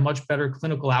actually have much better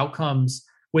clinical outcomes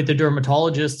with the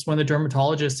dermatologists when the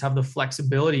dermatologists have the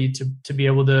flexibility to be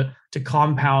able to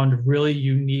compound really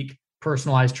unique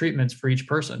personalized treatments for each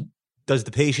person. Does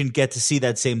the patient get to see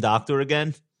that same doctor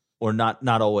again, or not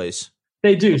always?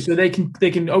 They do. So they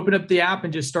can open up the app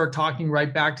and just start talking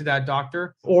right back to that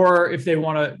doctor. Or if they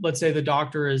want to, let's say the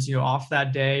doctor is off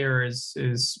that day or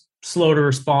is slow to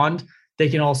respond, they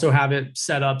can also have it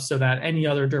set up so that any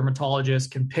other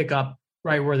dermatologist can pick up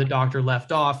right where the doctor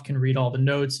left off, can read all the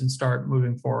notes and start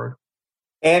moving forward.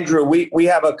 Andrew, we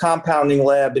have a compounding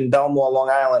lab in Belmore,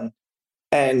 Long Island,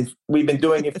 and we've been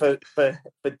doing it for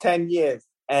 10 years.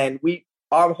 And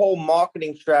our whole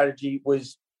marketing strategy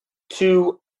was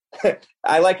to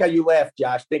I like how you laugh,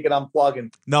 Josh, thinking I'm plugging.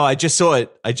 No, I just saw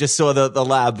it. I just saw the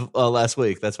lab last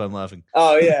week. That's why I'm laughing.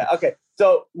 Oh, yeah. Okay.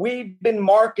 So we've been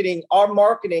marketing. Our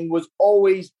marketing was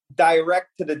always direct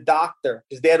to the doctor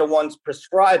because they're the ones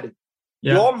prescribing.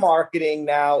 Yeah. Your marketing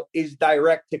now is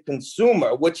direct to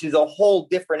consumer, which is a whole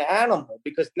different animal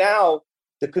because now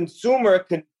the consumer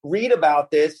can read about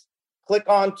this, click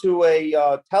onto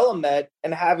a telemed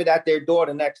and have it at their door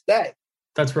the next day.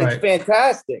 That's right. It's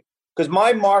fantastic. Because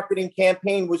my marketing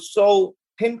campaign was so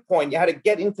pinpoint. You had to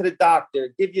get into the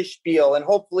doctor, give your spiel, and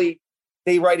hopefully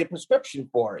they write a prescription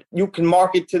for it. You can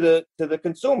market to the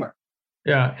consumer.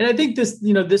 Yeah. And I think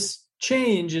this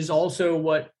change is also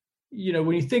what,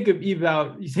 when you think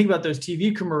about those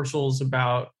TV commercials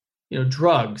about,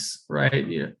 drugs,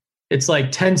 right? It's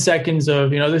like 10 seconds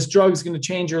of, this drug's going to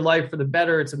change your life for the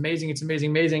better. It's amazing. It's amazing,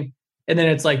 amazing. And then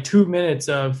it's like 2 minutes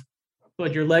of,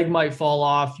 like, your leg might fall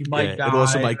off. You might die. It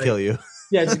also might kill you.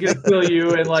 Yeah, it's going to kill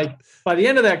you. And like by the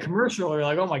end of that commercial, you're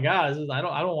like, oh my God, I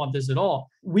don't want this at all.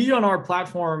 We on our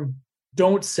platform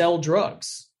don't sell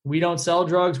drugs. We don't sell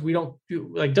drugs. We don't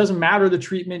do, like, doesn't matter the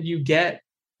treatment you get.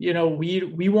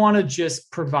 We want to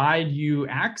just provide you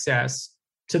access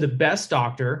to the best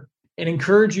doctor and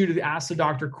encourage you to ask the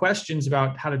doctor questions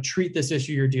about how to treat this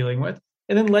issue you're dealing with,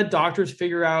 and then let doctors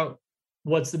figure out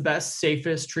what's the best,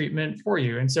 safest treatment for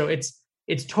you. And so it's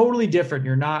totally different.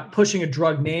 You're not pushing a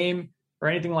drug name or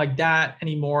anything like that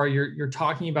anymore. You're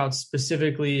talking about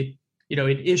specifically, an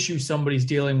issue somebody's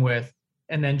dealing with,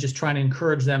 and then just trying to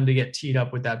encourage them to get teed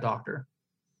up with that doctor.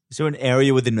 Is there an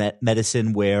area within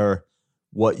medicine where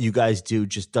what you guys do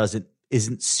just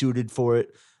isn't suited for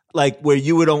it? Like where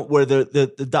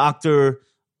the doctor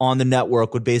on the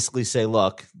network would basically say,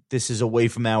 look, this is away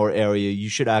from our area. You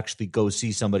should actually go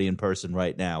see somebody in person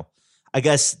right now. I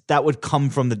guess that would come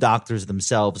from the doctors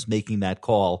themselves making that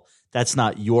call. That's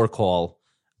not your call.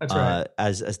 That's right.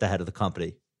 As the head of the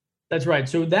company. That's right.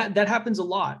 So that happens a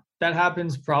lot. That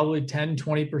happens probably 10,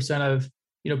 20% of,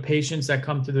 patients that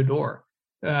come through the door.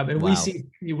 And wow.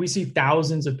 we see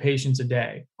thousands of patients a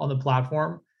day on the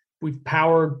platform. We've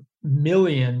powered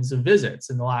millions of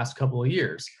visits in the last couple of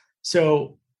years.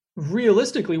 So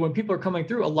realistically, when people are coming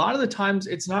through, a lot of the times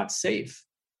it's not safe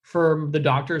from the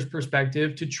doctor's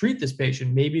perspective to treat this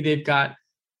patient. Maybe they've got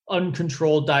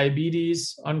uncontrolled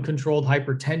diabetes, uncontrolled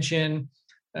hypertension.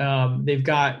 They've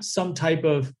got some type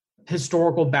of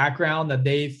historical background that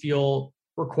they feel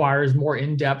requires more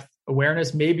in-depth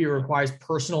awareness. Maybe it requires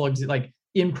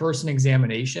in-person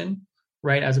examination,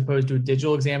 right? As opposed to a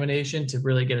digital examination to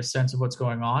really get a sense of what's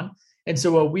going on. And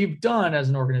so what we've done as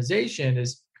an organization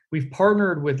is we've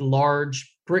partnered with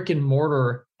large brick and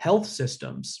mortar health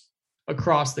systems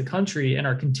across the country and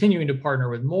are continuing to partner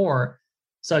with more,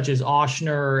 such as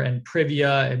Ochsner and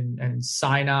Privia and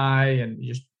Sinai and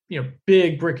just,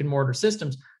 big brick and mortar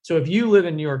systems. So if you live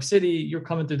in New York City, you're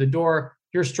coming through the door,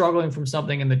 you're struggling from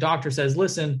something, and the doctor says,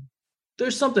 listen,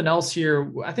 there's something else here.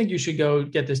 I think you should go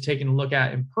get this taken a look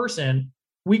at in person.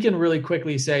 We can really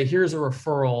quickly say, here's a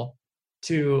referral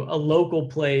to a local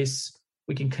place.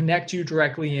 We can connect you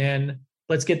directly in.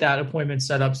 Let's get that appointment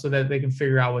set up so that they can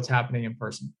figure out what's happening in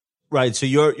person. Right. So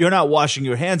you're not washing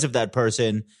your hands of that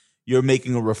person. You're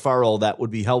making a referral that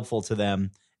would be helpful to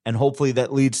them. And hopefully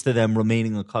that leads to them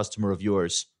remaining a customer of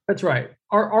yours. That's right.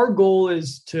 Our goal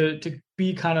is to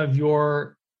be kind of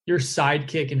your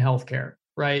sidekick in healthcare,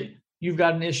 right? You've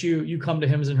got an issue, you come to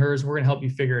Hims and Hers, we're going to help you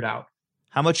figure it out.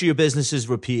 How much of your business is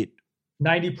repeat?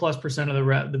 90+% of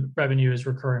the revenue is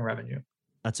recurring revenue.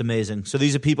 That's amazing. So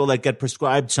these are people that get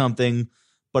prescribed something,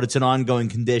 but it's an ongoing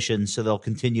condition, so they'll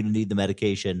continue to need the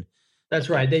medication. That's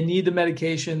right. They need the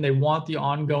medication. They want the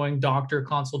ongoing doctor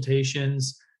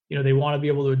consultations. They want to be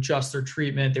able to adjust their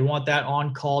treatment. They want that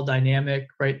on-call dynamic,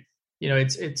 right?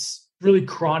 It's really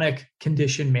chronic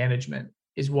condition management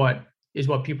is what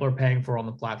people are paying for on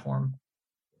the platform.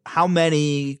 How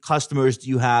many customers do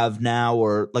you have now?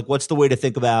 Or like, what's the way to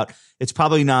think about, it's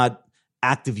probably not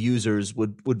active users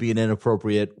would be an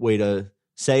inappropriate way to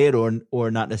say it,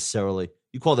 or not necessarily.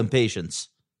 You call them patients.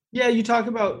 Yeah. You talk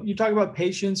about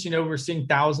patients, we're seeing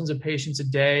thousands of patients a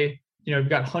day. We've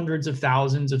got hundreds of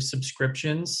thousands of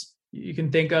subscriptions. You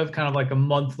can think of kind of like a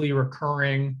monthly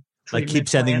recurring treatment. Like keep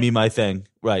sending me my thing.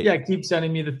 Right. Yeah. Keep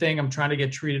sending me the thing. I'm trying to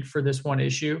get treated for this one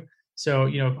issue. So,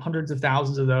 hundreds of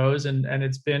thousands of those. And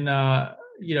it's been,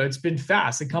 it's been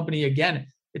fast. The company, again,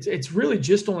 it's really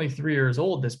just only 3 years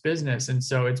old, this business. And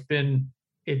so it's been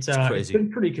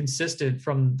pretty consistent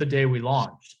from the day we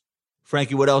launched.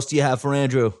 Frankie, what else do you have for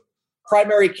Andrew?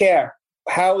 Primary care.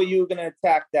 How are you going to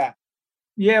attack that?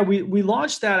 Yeah, we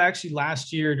launched that actually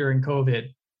last year during COVID,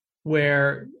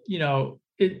 where,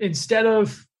 instead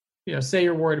of, say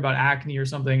you're worried about acne or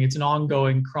something, it's an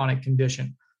ongoing chronic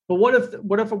condition. But what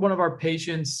if one of our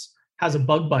patients has a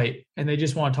bug bite and they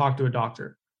just want to talk to a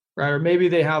doctor, right? Or maybe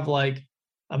they have like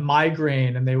a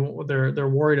migraine and they're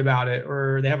worried about it,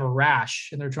 or they have a rash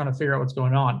and they're trying to figure out what's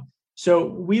going on. So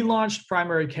we launched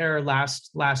primary care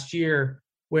last year,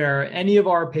 where any of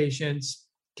our patients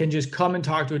can just come and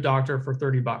talk to a doctor for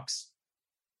 $30,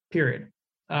 period.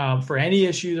 For any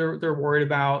issue they're worried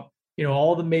about.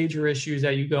 all the major issues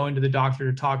that you go into the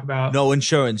doctor to talk about. No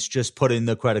insurance, just put in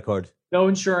the credit card. No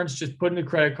insurance, just put in the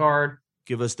credit card.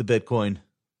 Give us the Bitcoin.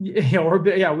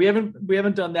 Yeah, we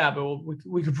haven't done that, but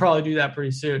we could probably do that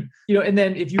pretty soon. And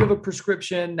then if you have a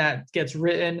prescription that gets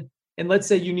written, and let's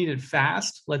say you need it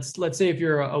fast. Let's say if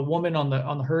you're a woman on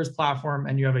the HERS platform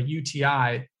and you have a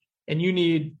UTI and you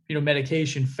need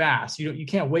medication fast, you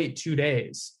can't wait 2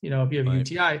 days. If you have a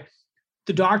UTI,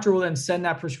 the doctor will then send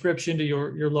that prescription to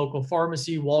your local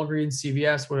pharmacy, Walgreens,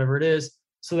 CVS, whatever it is,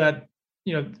 so that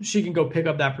she can go pick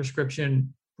up that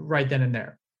prescription right then and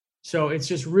there. So it's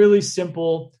just really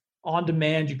simple, on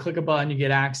demand. You click a button, you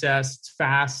get access. It's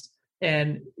fast,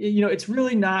 and it's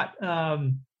really not.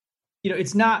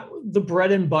 It's not the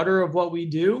bread and butter of what we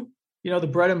do. The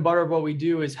bread and butter of what we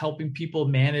do is helping people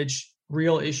manage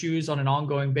real issues on an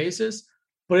ongoing basis,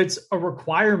 but it's a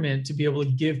requirement to be able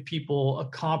to give people a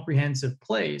comprehensive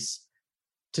place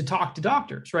to talk to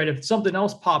doctors, right? If something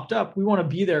else popped up, we want to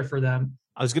be there for them.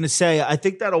 I was going to say, I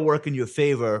think that'll work in your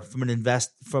favor from an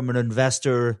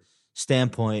investor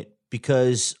standpoint,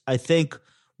 because I think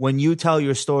when you tell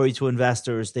your story to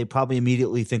investors, they probably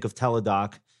immediately think of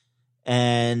Teladoc.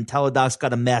 And Teladoc's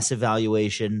got a massive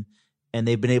valuation, and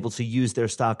they've been able to use their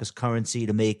stock as currency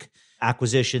to make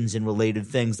acquisitions in related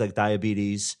things like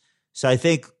diabetes. So I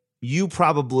think you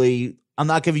probably, I'm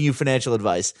not giving you financial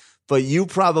advice, but you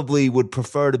probably would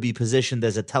prefer to be positioned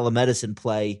as a telemedicine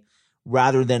play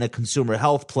rather than a consumer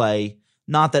health play.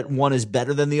 Not that one is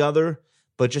better than the other,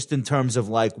 but just in terms of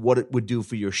like what it would do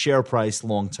for your share price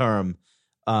long term.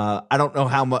 I don't know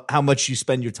how much you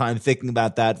spend your time thinking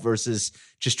about that versus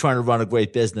just trying to run a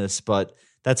great business, but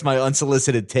that's my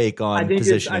unsolicited take on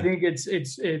positioning. I think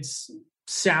it's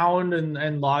sound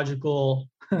and logical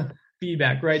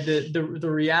feedback, right? The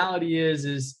reality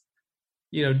is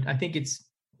I think it's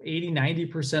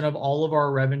 80-90% of all of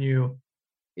our revenue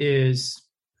is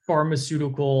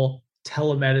pharmaceutical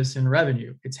telemedicine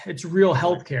revenue. It's real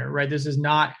healthcare, right? This is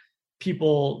not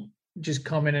people just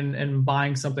coming in and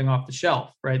buying something off the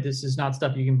shelf, right? This is not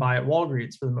stuff you can buy at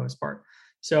Walgreens for the most part.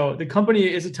 So the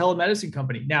company is a telemedicine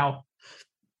company. Now,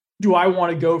 do I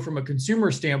want to go from a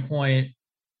consumer standpoint,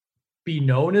 be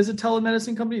known as a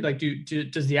telemedicine company? Like,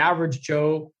 does the average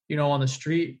Joe, on the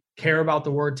street care about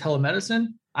the word telemedicine?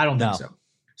 I don't think so.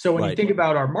 So when you think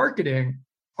about our marketing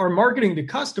to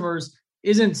customers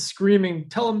isn't screaming,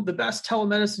 the best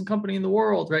telemedicine company in the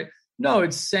world, right? No,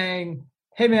 it's saying,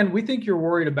 hey man, we think you're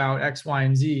worried about X, Y,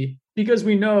 and Z because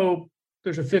we know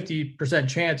there's a 50%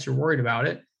 chance you're worried about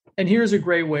it. And here's a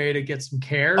great way to get some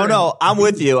care. Oh, no, I'm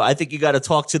with you. I think you got to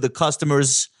talk to the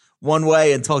customers one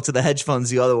way and talk to the hedge funds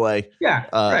the other way. Yeah,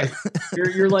 right.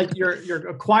 You're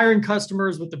acquiring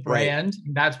customers with the brand. Right.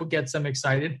 And that's what gets them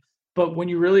excited. But when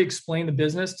you really explain the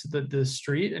business to the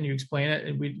street and you explain it,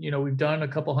 and we've done a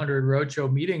couple hundred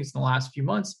roadshow meetings in the last few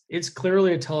months, it's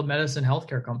clearly a telemedicine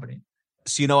healthcare company.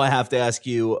 So, I have to ask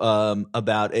you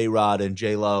about A-Rod and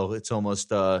J-Lo. It's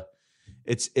almost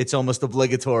it's almost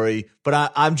obligatory,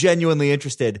 but I'm genuinely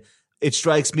interested. It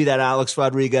strikes me that Alex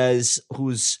Rodriguez,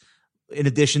 who's in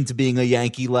addition to being a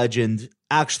Yankee legend,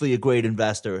 actually a great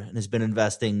investor and has been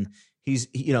investing. He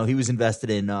was invested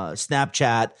in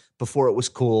Snapchat before it was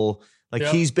cool.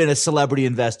 He's been a celebrity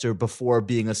investor before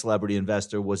being a celebrity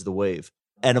investor was the wave.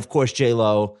 And of course,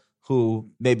 J-Lo, who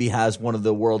maybe has one of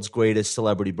the world's greatest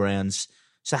celebrity brands.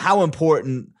 So how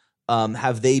important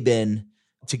have they been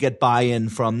to get buy-in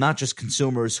from not just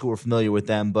consumers who are familiar with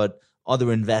them, but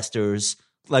other investors,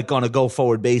 like on a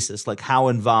go-forward basis? Like, how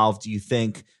involved do you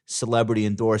think celebrity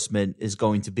endorsement is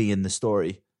going to be in the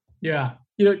story? Yeah.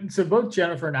 So both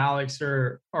Jennifer and Alex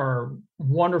are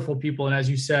wonderful people. And as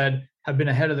you said, have been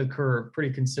ahead of the curve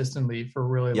pretty consistently for a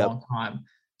really long time.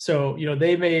 So,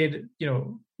 they made,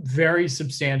 very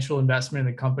substantial investment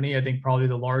in the company. I think probably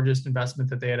the largest investment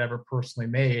that they had ever personally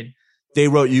made. They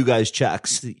wrote you guys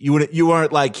checks. You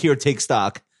weren't like, here, take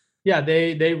stock. Yeah,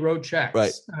 they wrote checks.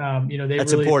 Right. They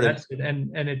that's really important. invested,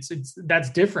 and it's that's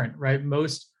different, right?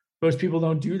 Most people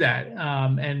don't do that.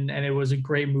 And it was a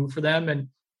great move for them. And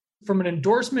from an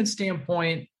endorsement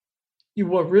standpoint,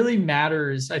 what really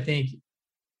matters, I think,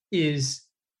 is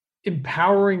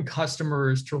empowering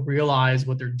customers to realize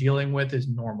what they're dealing with is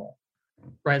normal,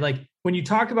 right? Like when you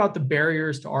talk about the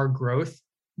barriers to our growth,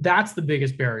 that's the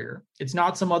biggest barrier. It's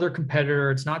not some other competitor.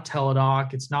 It's not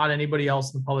Teladoc. It's not anybody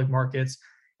else in the public markets.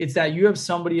 It's that you have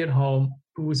somebody at home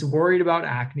who is worried about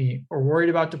acne or worried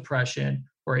about depression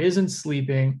or isn't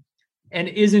sleeping and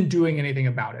isn't doing anything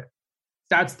about it.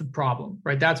 That's the problem,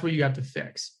 right? That's what you have to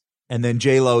fix. And then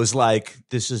J-Lo is like,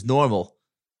 this is normal.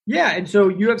 Yeah. And so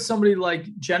you have somebody like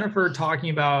Jennifer talking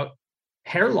about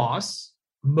hair loss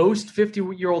most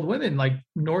 50-year-old women, like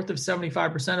north of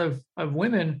 75% of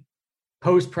women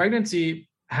post-pregnancy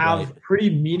have pretty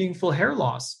meaningful hair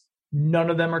loss. None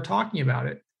of them are talking about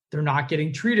it. They're not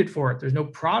getting treated for it. There's no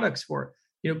products for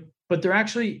it, but there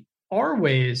actually are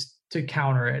ways to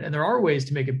counter it, and there are ways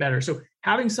to make it better. So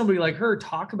having somebody like her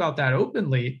talk about that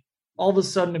openly all of a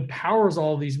sudden empowers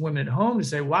all of these women at home to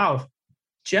say, wow, if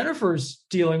Jennifer's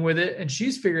dealing with it and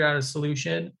she's figured out a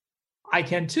solution, I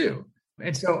can too.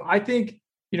 And so I think,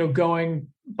 going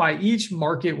by each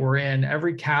market we're in,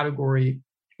 every category,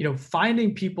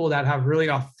 finding people that have really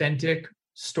authentic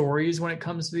stories when it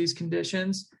comes to these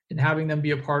conditions and having them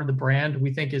be a part of the brand,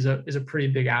 we think is a pretty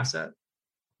big asset.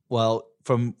 Well,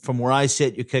 from where I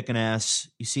sit, you're kicking ass.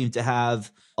 You seem to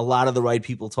have a lot of the right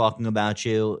people talking about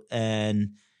you.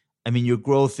 And I mean, your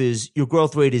growth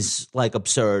rate is like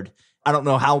absurd. I don't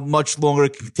know how much longer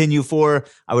it can continue for.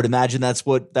 I would imagine that's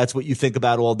what you think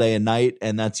about all day and night,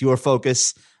 and that's your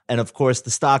focus. And of course, the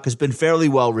stock has been fairly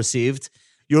well received.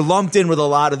 You're lumped in with a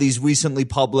lot of these recently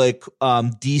public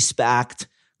de-SPACed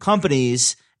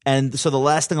companies. And so the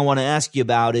last thing I want to ask you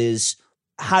about is,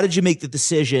 how did you make the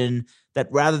decision that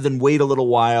rather than wait a little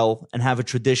while and have a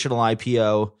traditional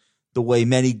IPO the way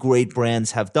many great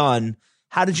brands have done,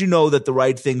 how did you know that the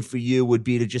right thing for you would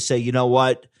be to just say, you know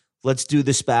what, let's do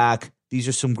this SPAC. These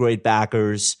are some great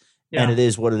backers, and it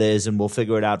is what it is, and we'll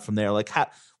figure it out from there. Like,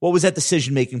 what was that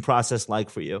decision-making process like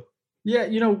for you? Yeah,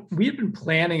 we had been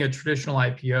planning a traditional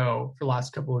IPO for the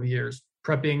last couple of years,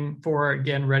 prepping for it,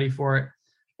 getting ready for it.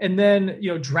 And then,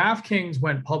 DraftKings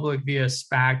went public via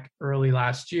SPAC early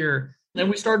last year. And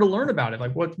we started to learn about it.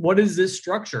 Like, what is this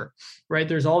structure, right?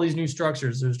 There's all these new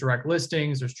structures. There's direct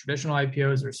listings, there's traditional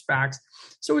IPOs, there's SPACs.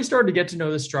 So we started to get to know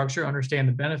the structure, understand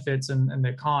the benefits and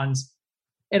the cons.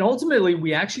 And ultimately,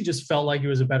 we actually just felt like it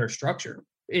was a better structure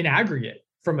in aggregate.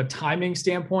 From a timing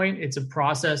standpoint, it's a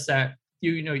process that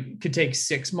you could take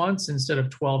 6 months instead of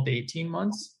 12 to 18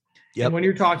 months. Yep. And when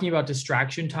you're talking about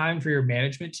distraction time for your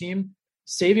management team,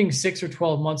 saving 6 or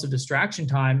 12 months of distraction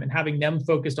time and having them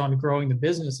focused on growing the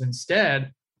business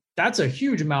instead, that's a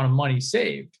huge amount of money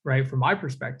saved, right? From my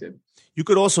perspective. You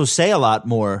could also say a lot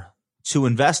more to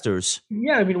investors.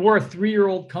 Yeah. I mean, we're a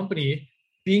 3-year-old company.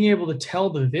 Being able to tell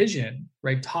the vision,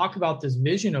 right? Talk about this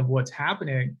vision of what's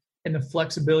happening and the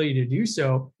flexibility to do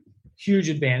so, huge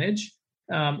advantage.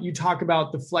 You talk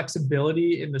about the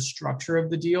flexibility in the structure of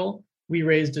the deal. We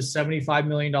raised a $75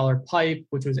 million PIPE,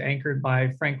 which was anchored by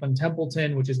Franklin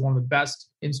Templeton, which is one of the best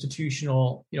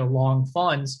institutional, long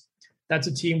funds. That's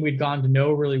a team we'd gotten to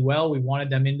know really well. We wanted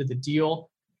them into the deal.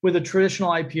 With a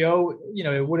traditional IPO,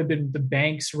 it would have been the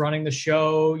banks running the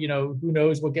show. Who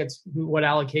knows what gets what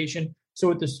allocation. So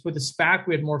with the SPAC,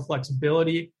 we had more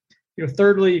flexibility.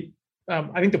 Thirdly,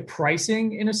 I think the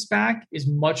pricing in a SPAC is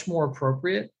much more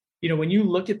appropriate. When you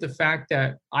look at the fact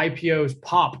that IPOs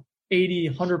pop 80,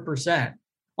 100%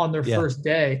 on their first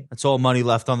day. That's all money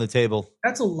left on the table.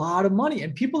 That's a lot of money.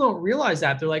 And people don't realize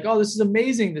that. They're like, oh, this is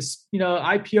amazing. This,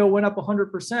 IPO went up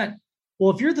 100%.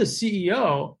 Well, if you're the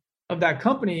CEO of that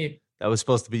company. That was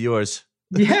supposed to be yours.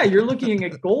 Yeah. You're looking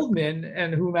at Goldman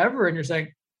and whomever, and you're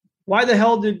saying, why the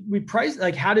hell did we price?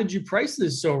 Like, how did you price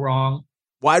this so wrong?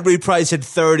 Why'd we price at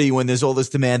 30 when there's all this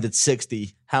demand at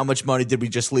 60? How much money did we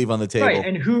just leave on the table? Right.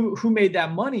 And who made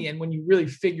that money? And when you really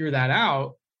figure that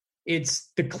out,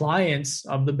 it's the clients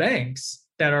of the banks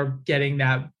that are getting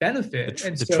that benefit.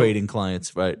 The trading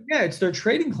clients, right? Yeah, it's their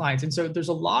trading clients. And so there's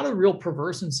a lot of real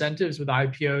perverse incentives with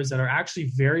IPOs that are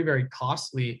actually very, very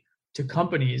costly to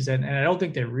companies. And I don't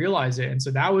think they realize it. And so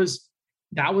that was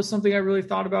something I really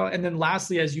thought about. And then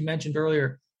lastly, as you mentioned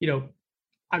earlier,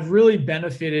 I've really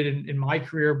benefited in my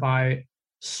career by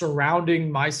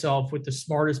surrounding myself with the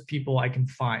smartest people I can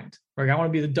find. Like, I want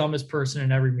to be the dumbest person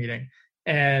in every meeting.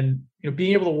 And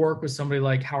being able to work with somebody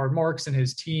like Howard Marks and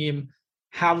his team,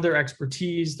 have their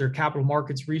expertise, their capital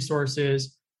markets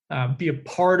resources, be a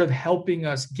part of helping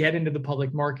us get into the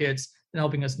public markets and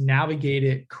helping us navigate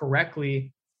it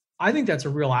correctly, I think that's a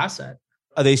real asset.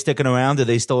 Are they sticking around? Are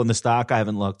they still in the stock? I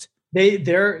haven't looked.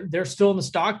 They're still in the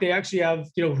stock. They actually have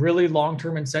really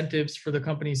long-term incentives for the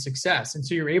company's success. And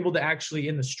so you're able to actually,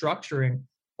 in the structuring,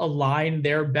 align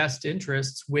their best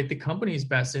interests with the company's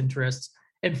best interests.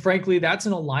 And frankly, that's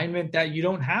an alignment that you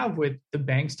don't have with the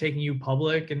banks taking you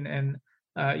public and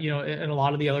a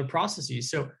lot of the other processes.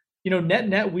 So,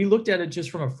 net, we looked at it just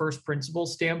from a first principle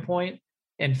standpoint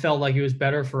and felt like it was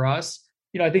better for us.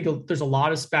 I think there's a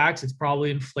lot of SPACs. It's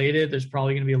probably inflated. There's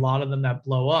probably going to be a lot of them that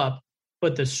blow up,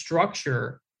 but the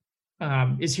structure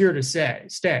is here to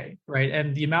stay, right?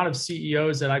 And the amount of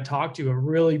CEOs that I talk to are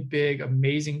really big,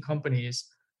 amazing companies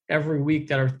every week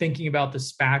that are thinking about the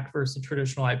SPAC versus the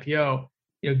traditional IPO,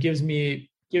 gives me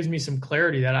gives me some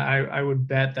clarity that I would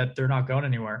bet that they're not going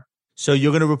anywhere. So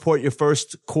you're going to report your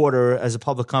first quarter as a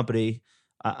public company,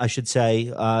 I should say,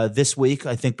 this week,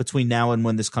 I think between now and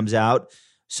when this comes out.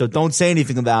 So don't say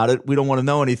anything about it. We don't want to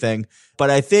know anything. But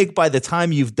I think by the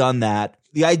time you've done that,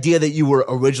 the idea that you were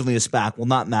originally a SPAC will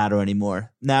not matter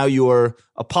anymore. Now you're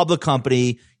a public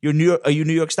company. Are you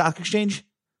New York Stock Exchange?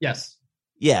 Yes.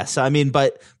 Yes. I mean,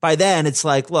 but by then it's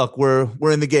like, look,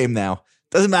 we're in the game now.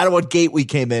 Doesn't matter what gate we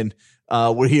came in.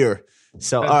 We're here.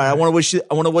 So, all right. I want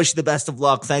to wish you the best of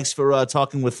luck. Thanks for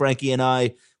talking with Frankie and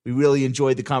I. We really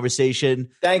enjoyed the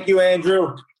conversation. Thank you,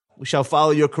 Andrew. We shall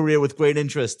follow your career with great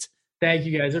interest. Thank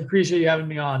you, guys. I appreciate you having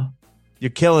me on.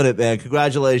 You're killing it, man.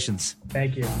 Congratulations.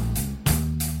 Thank you.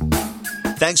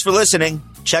 Thanks for listening.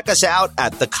 Check us out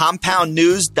at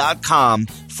thecompoundnews.com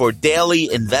for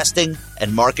daily investing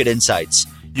and market insights.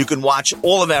 You can watch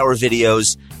all of our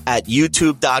videos at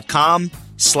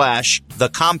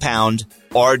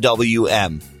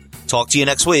youtube.com/thecompoundrwm. Talk to you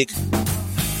next week.